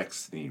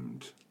sex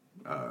themed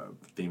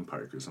theme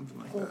park or something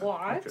like that.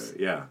 What? Like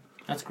yeah,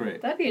 That's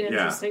great. That'd be an Yeah.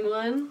 interesting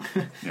one.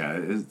 yeah.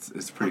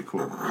 It's pretty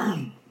cool.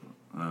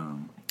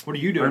 What are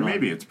you doing? Or on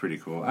maybe it's pretty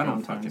cool. I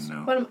don't Valentine's. fucking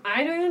know. What am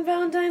I doing on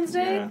Valentine's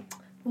Day? Yeah.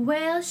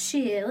 Well,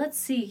 shit. Let's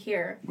see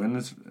here. When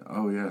is?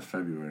 Oh yeah,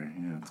 February.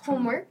 Yeah. It's coming.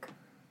 Homework.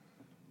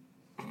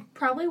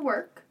 Probably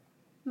work.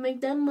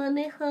 Make that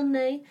money,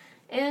 honey.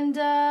 And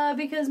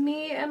because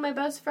me and my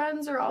best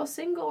friends are all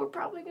single, we're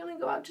probably going to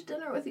go out to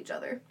dinner with each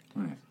other.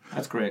 Nice.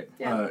 That's great.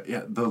 Yeah.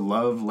 The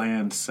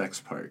Loveland Sex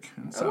Park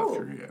in South Oh.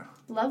 Korea.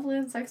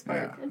 Loveland Sex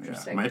Yeah, Park.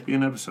 Interesting. yeah. Might be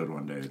an episode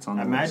one day. It's on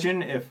the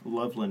Imagine if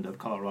Loveland of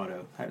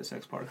Colorado had a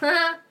sex park.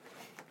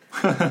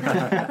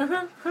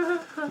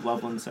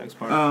 Loveland sex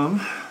park.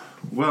 list.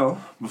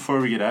 Well, before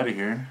we get out of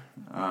here,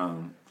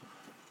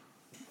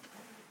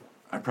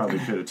 I probably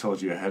could have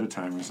told you ahead of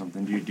time or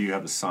something. Do you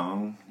have a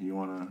song you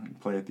want to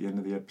play at the end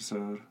of the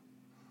episode?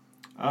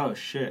 Oh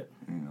shit.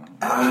 You know,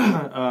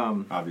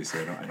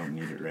 obviously I don't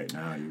need it right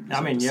now. You just I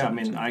have mean, to yeah. I send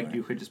it mean, to me,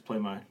 you could just play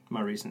my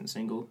recent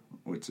single.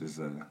 which is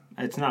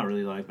It's not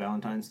really like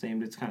Valentine's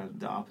themed. It's kind of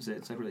the opposite.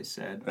 It's like really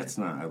sad. that's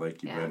not I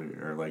Like You Yeah.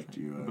 Better or Liked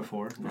You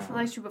Before. I No.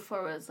 liked you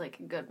before was like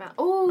a good amount.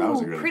 That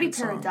was Oh, a really Pretty good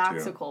song, too.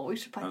 Paradoxical. We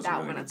should That play was a that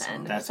really one good at the end.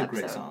 song. Of That's this a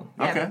great episode. song.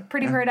 Yeah, Okay.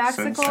 Pretty Yeah.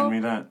 Paradoxical. Send me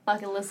that.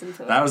 Fucking listen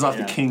to it. That was off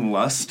Yeah. the King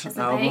Lust It's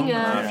a album.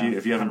 banger.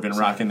 If you haven't been 100%.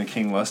 rocking the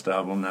King Lust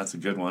album, that's a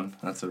good one.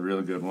 That's a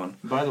really good one.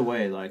 By the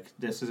way, like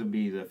this is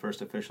be the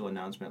first official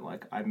announcement.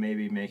 Like I may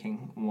be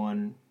making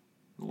one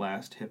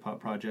last hip hop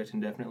project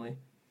indefinitely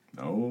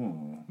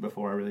Oh,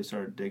 before I really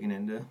start digging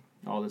into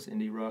all this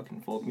indie rock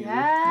and folk music.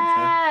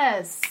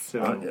 Yes.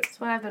 So That's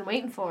what I've been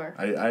waiting for.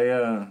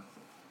 I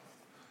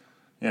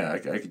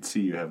could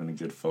see you having a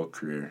good folk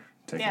career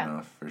taking Yeah.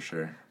 off for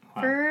sure.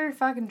 For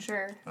fucking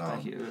sure.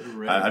 thank you.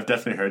 Ray. I've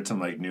definitely heard some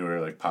like newer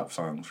like pop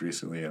songs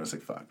recently. I was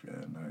like, fuck,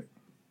 man.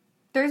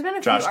 There's been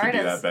a Josh few could do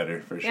artists. that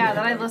better for sure. Yeah,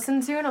 that I Like,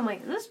 listened to, and I'm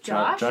like, is this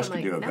Josh? Josh I'm could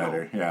like, do it no.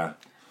 better. Yeah.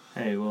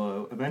 Hey,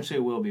 well, eventually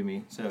it will be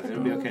me, so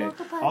it'll be okay.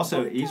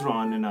 Also,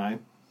 Ezron and I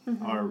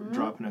are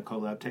dropping a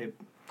collab tape.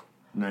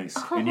 Nice.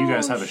 And you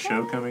guys have a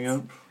show coming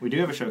up? We do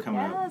have a show coming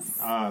Yes.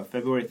 up,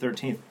 February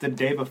 13th, the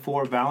day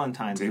before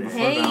Valentine's Day Day. before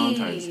Hey.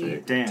 Valentine's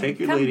Day. Damn. Take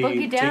your Come lady.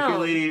 boogie Take your down.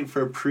 lady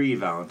for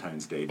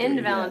pre-Valentine's Day. Into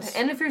date. Valentine's.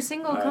 And if you're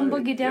single, come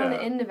boogie down yeah.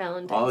 into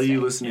Valentine's All Day.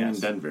 you listening Yes.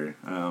 in Denver,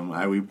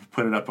 we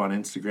put it up on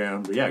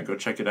Instagram. But yeah, go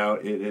check it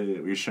out.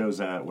 Your show's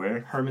at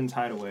where? Herman's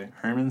Hideaway.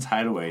 Herman's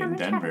Hideaway in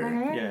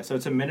Denver. Yeah, so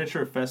it's a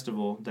miniature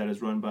festival that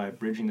is run by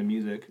Bridging the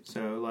Music.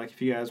 So, like,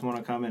 if you guys want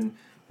to come and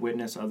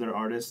witness other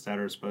artists that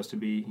are supposed to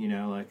be, you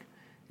know, like,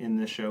 in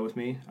this show with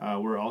me,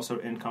 we're also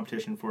in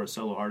competition for a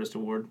solo artist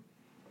award.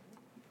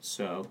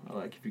 So,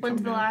 like, if you Went come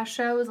to the down, last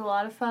show. It was a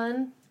lot of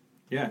fun.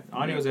 yeah,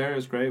 Anya was there. It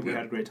was great. We Yeah.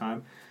 had a great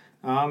time.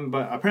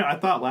 But apparently, I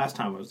thought last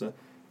time was the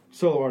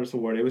solo artist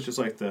award. It was just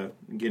like the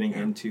getting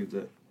into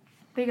the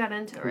We got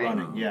into it, right?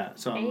 running. Yeah,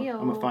 so I'm a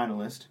Ayo.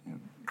 finalist.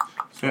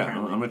 So yeah,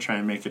 I'm gonna try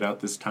and make it out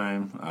this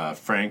time.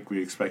 Frank,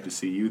 we expect to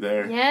see you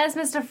there. Yes,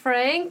 Mr.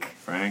 Frank.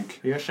 Frank.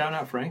 You guys shouting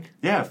out Frank?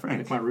 Yeah, Frank.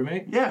 Like my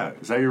roommate? Yeah,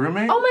 is that your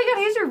roommate? Oh my god,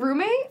 he's your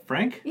roommate?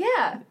 Frank?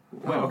 Yeah.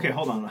 Wait, okay,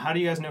 hold on. How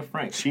do you guys know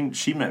Frank?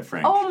 She met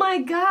Frank. Oh my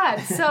god.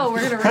 So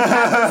we're gonna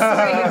recap the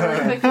story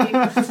really quickly.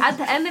 At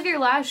the end of your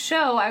last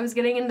show, I was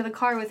getting into the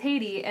car with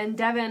Haiti, and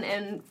Devin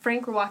and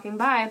Frank were walking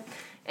by.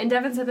 And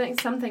Devin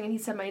said something, and he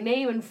said my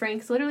name, and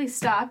Frank's literally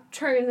stopped,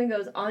 turns, and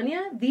goes,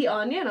 Anya? The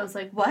Anya? And I was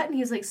like, what? And he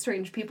was like,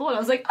 strange people. And I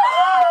was like,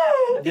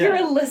 oh! Yeah. You're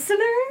a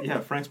listener? Yeah,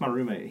 Frank's my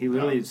roommate. He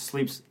literally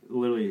sleeps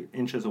literally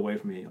inches away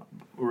from me.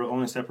 We're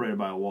only separated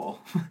by a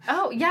wall.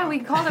 Oh, yeah, we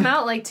called him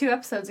out like 2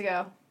 episodes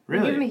ago.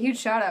 Really? We gave him a huge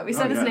shout out. We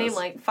said his yeah, name that's-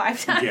 like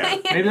 5 times. Yeah.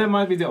 Maybe that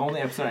might be the only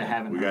episode I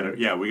haven't. We heard.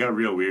 got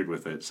real weird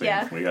with it. Saying,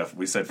 Yeah.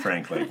 we said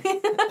Frank like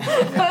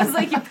I was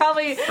like, you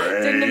probably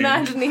didn't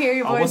imagine to hear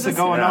your Oh, voice. what's this-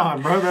 going Yeah.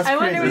 on, bro? That's I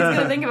crazy. wonder what he's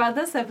going to think about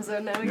this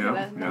episode now. We Yeah, give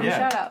yeah. a Yeah.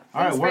 shout out.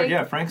 All right, Thanks, word. Frank.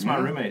 Yeah, Frank's my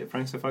Yeah. roommate.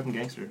 Frank's a fucking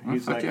gangster.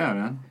 He's fuck like, yeah,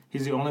 man.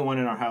 he's the only one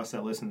in our house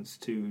that listens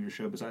to your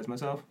show besides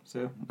myself.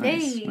 So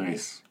Nice, Hey.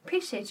 nice.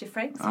 Appreciate you,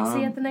 Frank. So we'll see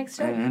you at the next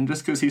show. And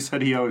just because he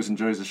said he always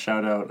enjoys a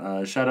shout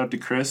out to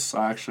Chris.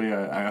 Actually,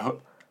 I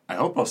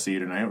hope I'll see you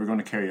tonight. We're going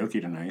to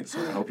karaoke tonight, so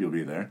I hope you'll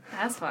be there.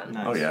 That's fun.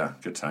 Nice. Oh yeah,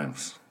 good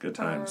times, good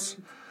times.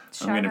 I'm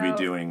shout going to be out-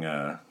 doing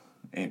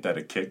 "Ain't That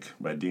a Kick"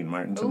 by Dean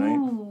Martin tonight.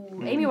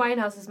 Ooh, Amy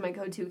Winehouse is my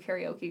go-to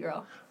karaoke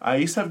girl. I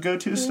used to have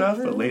go-to stuff,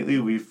 but lately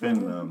we've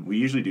been we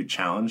usually do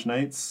challenge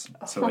nights,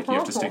 so like you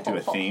have to stick to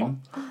a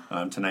theme.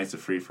 Tonight's a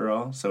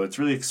free-for-all, so it's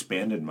really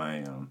expanded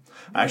my.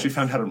 I actually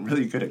found out I'm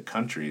really good at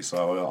country,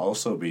 so I'll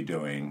also be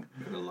doing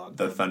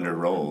 "The Thunder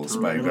Rolls"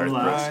 by Garth Brooks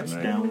Lights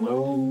tonight. down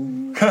low.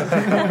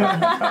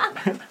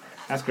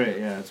 That's great.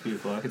 Yeah, it's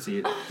beautiful. I can see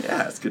it.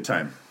 Yeah, it's a good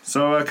time.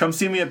 So come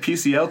see me at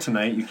PCL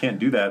tonight. You can't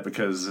do that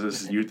because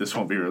this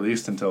won't be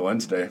released until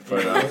Wednesday.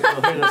 But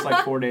We'll hear this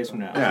like 4 days from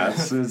now. yeah,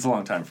 it's a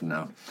long time from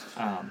now.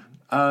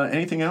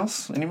 Anything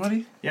else?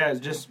 Anybody? Yeah,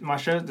 it's just my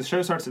show. The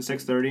show starts at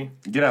 6:30.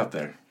 Get out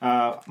there.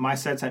 My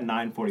set's at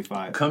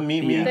 9:45. Come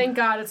meet me. Thank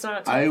God it's not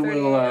at 12:30 I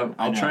will. a.m.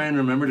 I'll know. try and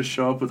remember to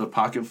show up with a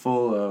pocket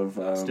full of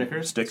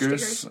Stickers?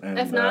 Stickers. and,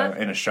 If not-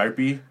 and a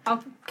Sharpie.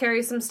 I'll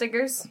carry some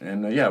stickers.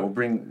 And yeah, we'll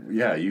bring.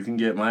 Yeah, you can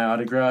get my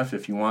autograph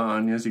if you want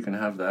Anya's. You can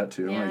have that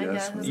too. Yeah, I I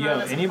guess. guess. Yo,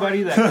 not as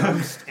anybody that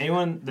comes,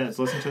 anyone that's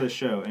listened to the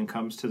show and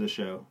comes to the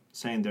show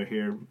saying they're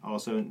here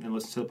also and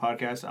listen to the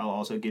podcast, I'll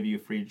also give you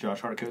free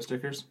Josh Hartcoat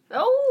stickers.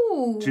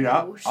 Oh, Dude,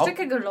 I'll-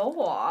 sticker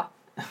galore.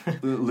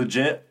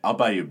 Legit, I'll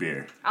buy you a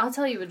beer. I'll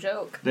tell you a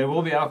joke. There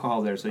will be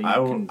alcohol there, so you I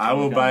will. can. I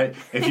will come buy.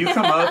 If you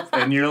come up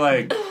and you're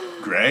like,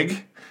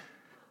 Greg,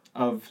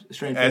 of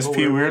Strange SP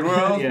People Weird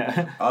World,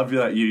 Yeah. I'll be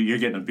like, you're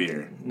getting a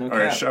beer, No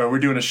or, cap. or we're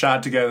doing a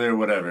shot together,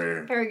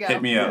 whatever. Here we go. Hit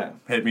me up.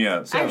 Hit me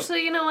up.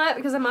 Actually, you know what?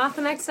 Because I'm off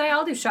the next day,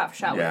 I'll do shot for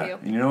shot yeah, with you.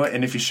 and you know what?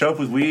 And if you show up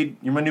with weed,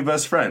 you're my new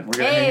best friend. We're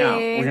gonna hang out.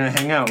 Hey. We're gonna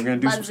hang out. We're gonna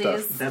do some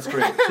Budsies. stuff. That's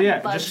great. So yeah,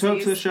 just show up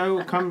to the Budsies.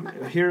 show. Come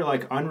hear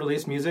like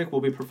unreleased music.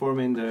 We'll be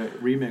performing the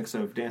remix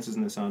of "Dances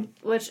in the Sun."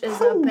 Which is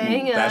a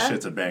banger. That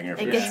shit's a banger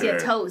for It gets sure. your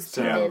toes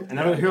So, turning. and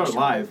I'll hear it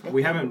live.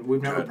 We've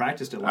never Good.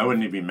 practiced it live. I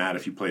wouldn't even be mad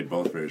if you played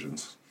both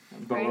versions,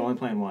 but we're only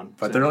playing one.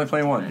 but so. they're only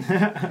playing one.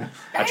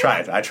 I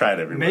tried.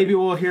 Everybody. Maybe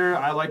we'll hear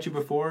 "I Liked You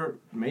Before."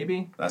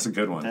 Maybe. That's a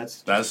good one.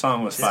 That's- that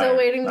song was fire. Still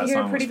waiting to That hear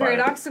song Pretty was fire.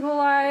 Paradoxical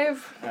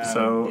live.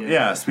 So,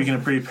 yeah, speaking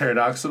of Pretty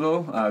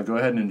Paradoxical, go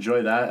ahead and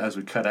enjoy that as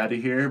we cut out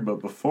of here.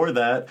 But before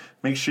that,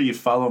 make sure you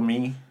follow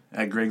me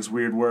at Greg's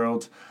Weird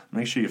World.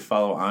 Make sure you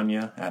follow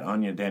Anya at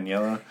Anya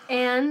Daniela.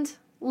 And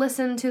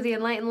listen to the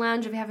Enlightened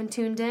Lounge if you haven't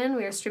tuned in.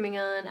 We are streaming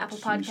on Apple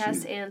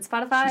Podcasts and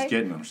Spotify. She's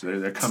getting them.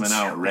 They're coming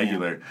out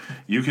regular.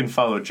 You can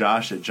follow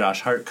Josh at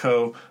Josh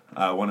Hartco,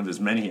 one of his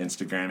many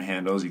Instagram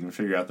handles. You can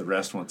figure out the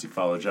rest once you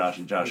follow Josh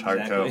at Josh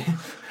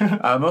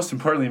Hartco. Most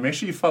importantly, make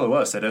sure you follow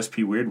us at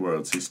SP Weird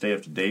World so you stay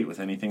up to date with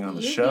anything on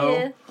the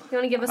show. You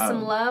want to give us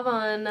some love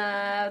on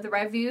the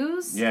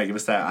reviews? Yeah, give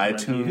us that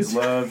iTunes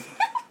love.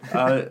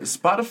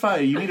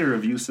 Spotify, you need a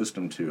review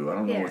system too. I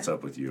don't know what's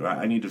up with you.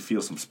 I need to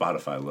feel some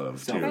Spotify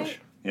love too. Right.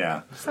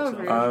 Yeah. So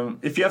rude.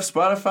 If you have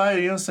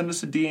Spotify, send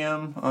us a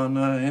DM on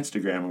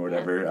Instagram or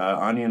whatever.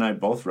 Anya and I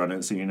both run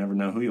it, so you never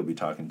know who you'll be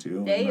talking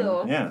to.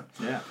 Yeah.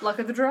 Luck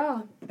of the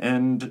draw.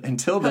 And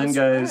until then,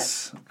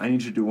 guys, I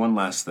need you to do one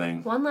last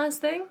thing. One last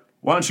thing?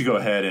 Why don't you go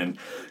ahead and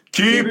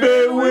keep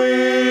it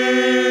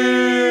weird?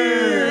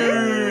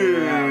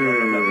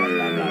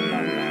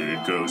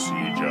 Go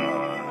see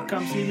John.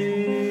 Come see me.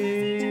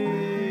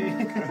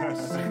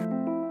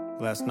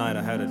 Last night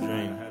I had a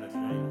dream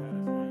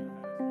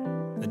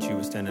that you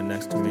were standing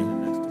next to me,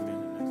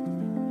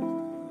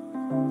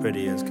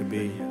 pretty as could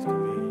be.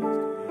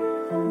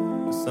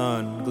 The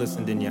sun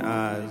glistened in your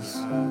eyes. I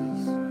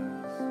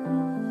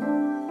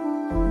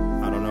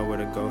don't know where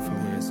to go from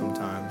here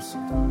sometimes.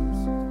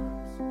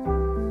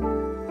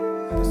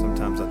 But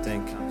sometimes I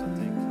think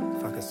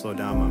if I could slow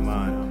down my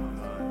mind,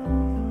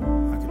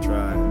 I could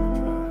try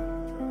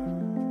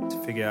to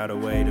figure out a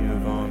way to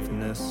move on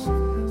from this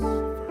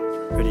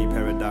pretty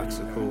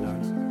paradoxical,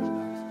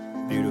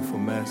 beautiful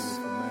mess.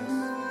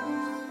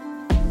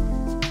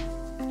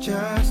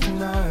 Just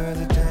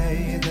another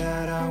day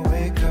that I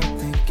wake up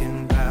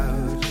thinking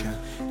about you.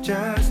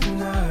 Just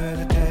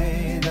another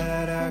day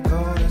that I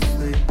go to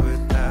sleep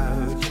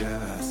without you.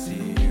 I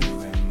see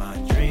you in my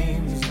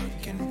dreams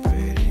looking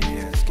pretty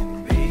as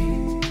can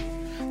be.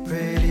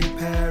 Pretty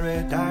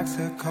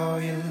paradoxical,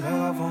 your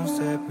love won't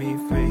set me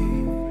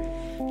free.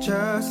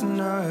 Just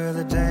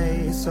another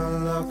day,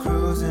 solo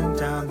cruising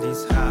down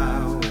these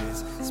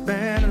highways.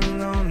 Spending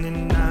lonely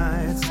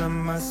nights,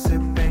 summer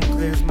sipping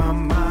clears my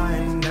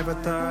mind. Never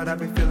thought I'd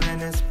be feeling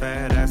this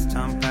bad. As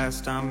time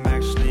passed, I'm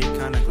actually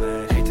kinda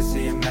glad. Hate to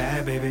see you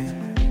mad, baby.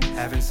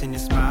 Haven't seen you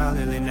smile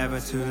lately, never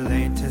too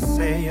late to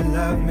say you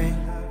love me.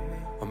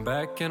 I'm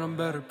back and I'm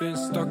better, been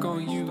stuck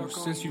on you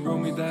since you wrote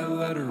me that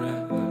letter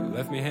and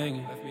left me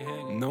hanging.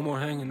 No more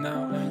hanging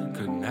out,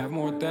 couldn't have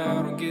more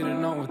doubt on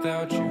getting on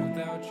without you.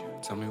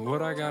 Tell me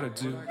what I gotta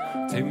do,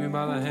 take me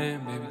by the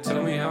hand, baby,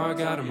 tell me how I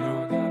gotta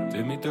move.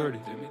 Did me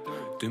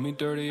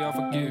dirty, I'll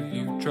forgive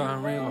you.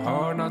 Trying real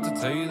hard not to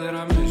tell you that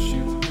I miss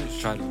you.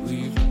 Try to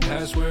leave the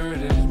past where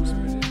it is.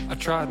 I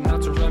tried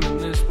not to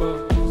reminisce,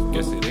 but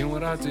guess it ain't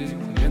what I did.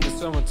 In the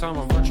summertime,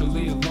 I'm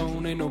virtually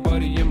alone. Ain't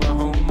nobody in my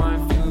home.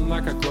 I'm feeling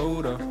like I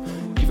glowed up.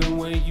 Even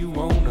when you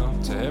own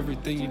up to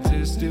everything you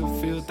did, still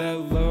feel that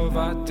love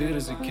I did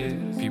as a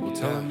kid. People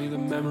telling me the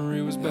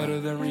memory was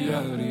better than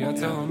reality. I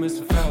tell them it's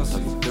a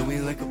fallacy. Feel me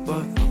like a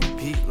buck, on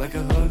repeat like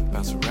a hook.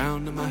 Bounce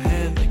around in my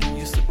head like it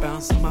used to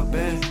bounce in my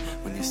bed.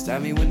 When you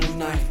stabbed me with no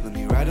knife, looked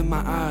me right in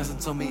my eyes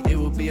and told me it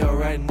would be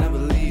alright and I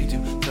believed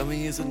you. Tell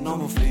me is it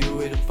normal for you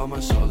right up on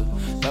my shoulder?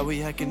 Thought we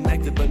had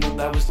connected, but no,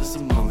 that was just a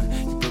moment.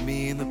 You put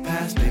me in the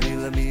past, baby,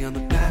 let me on the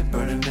back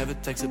burner. Never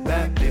text it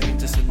back, baby,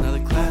 just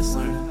another class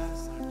learning.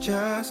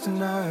 Just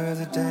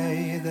another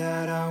day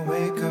that I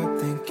wake up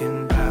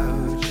thinking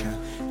about you.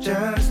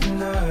 Just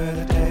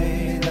another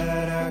day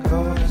that I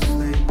go to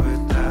sleep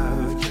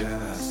without you.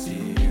 I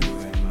see you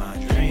in my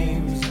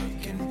dreams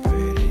looking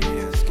pretty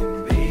as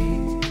can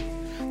be.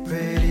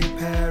 Pretty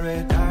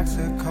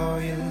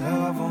paradoxical, your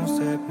love won't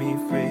set me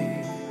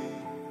free.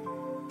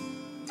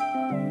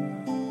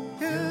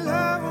 Your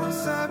love won't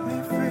set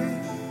me free.